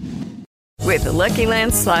 With the Lucky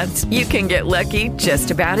Land Slots, you can get lucky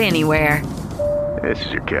just about anywhere. This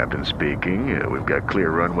is your captain speaking. We've got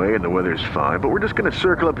clear runway and the weather's fine, but we're just going to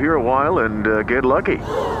circle up here a while and get lucky.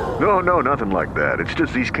 No, nothing like that. It's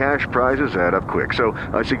just these cash prizes add up quick. So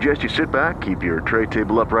I suggest you sit back, keep your tray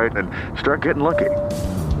table upright, and start getting lucky.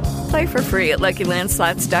 Play for free at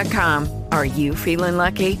LuckyLandSlots.com. Are you feeling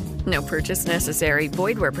lucky? No purchase necessary.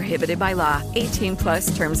 Void where prohibited by law.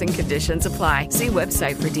 18+ terms and conditions apply. See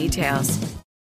website for details.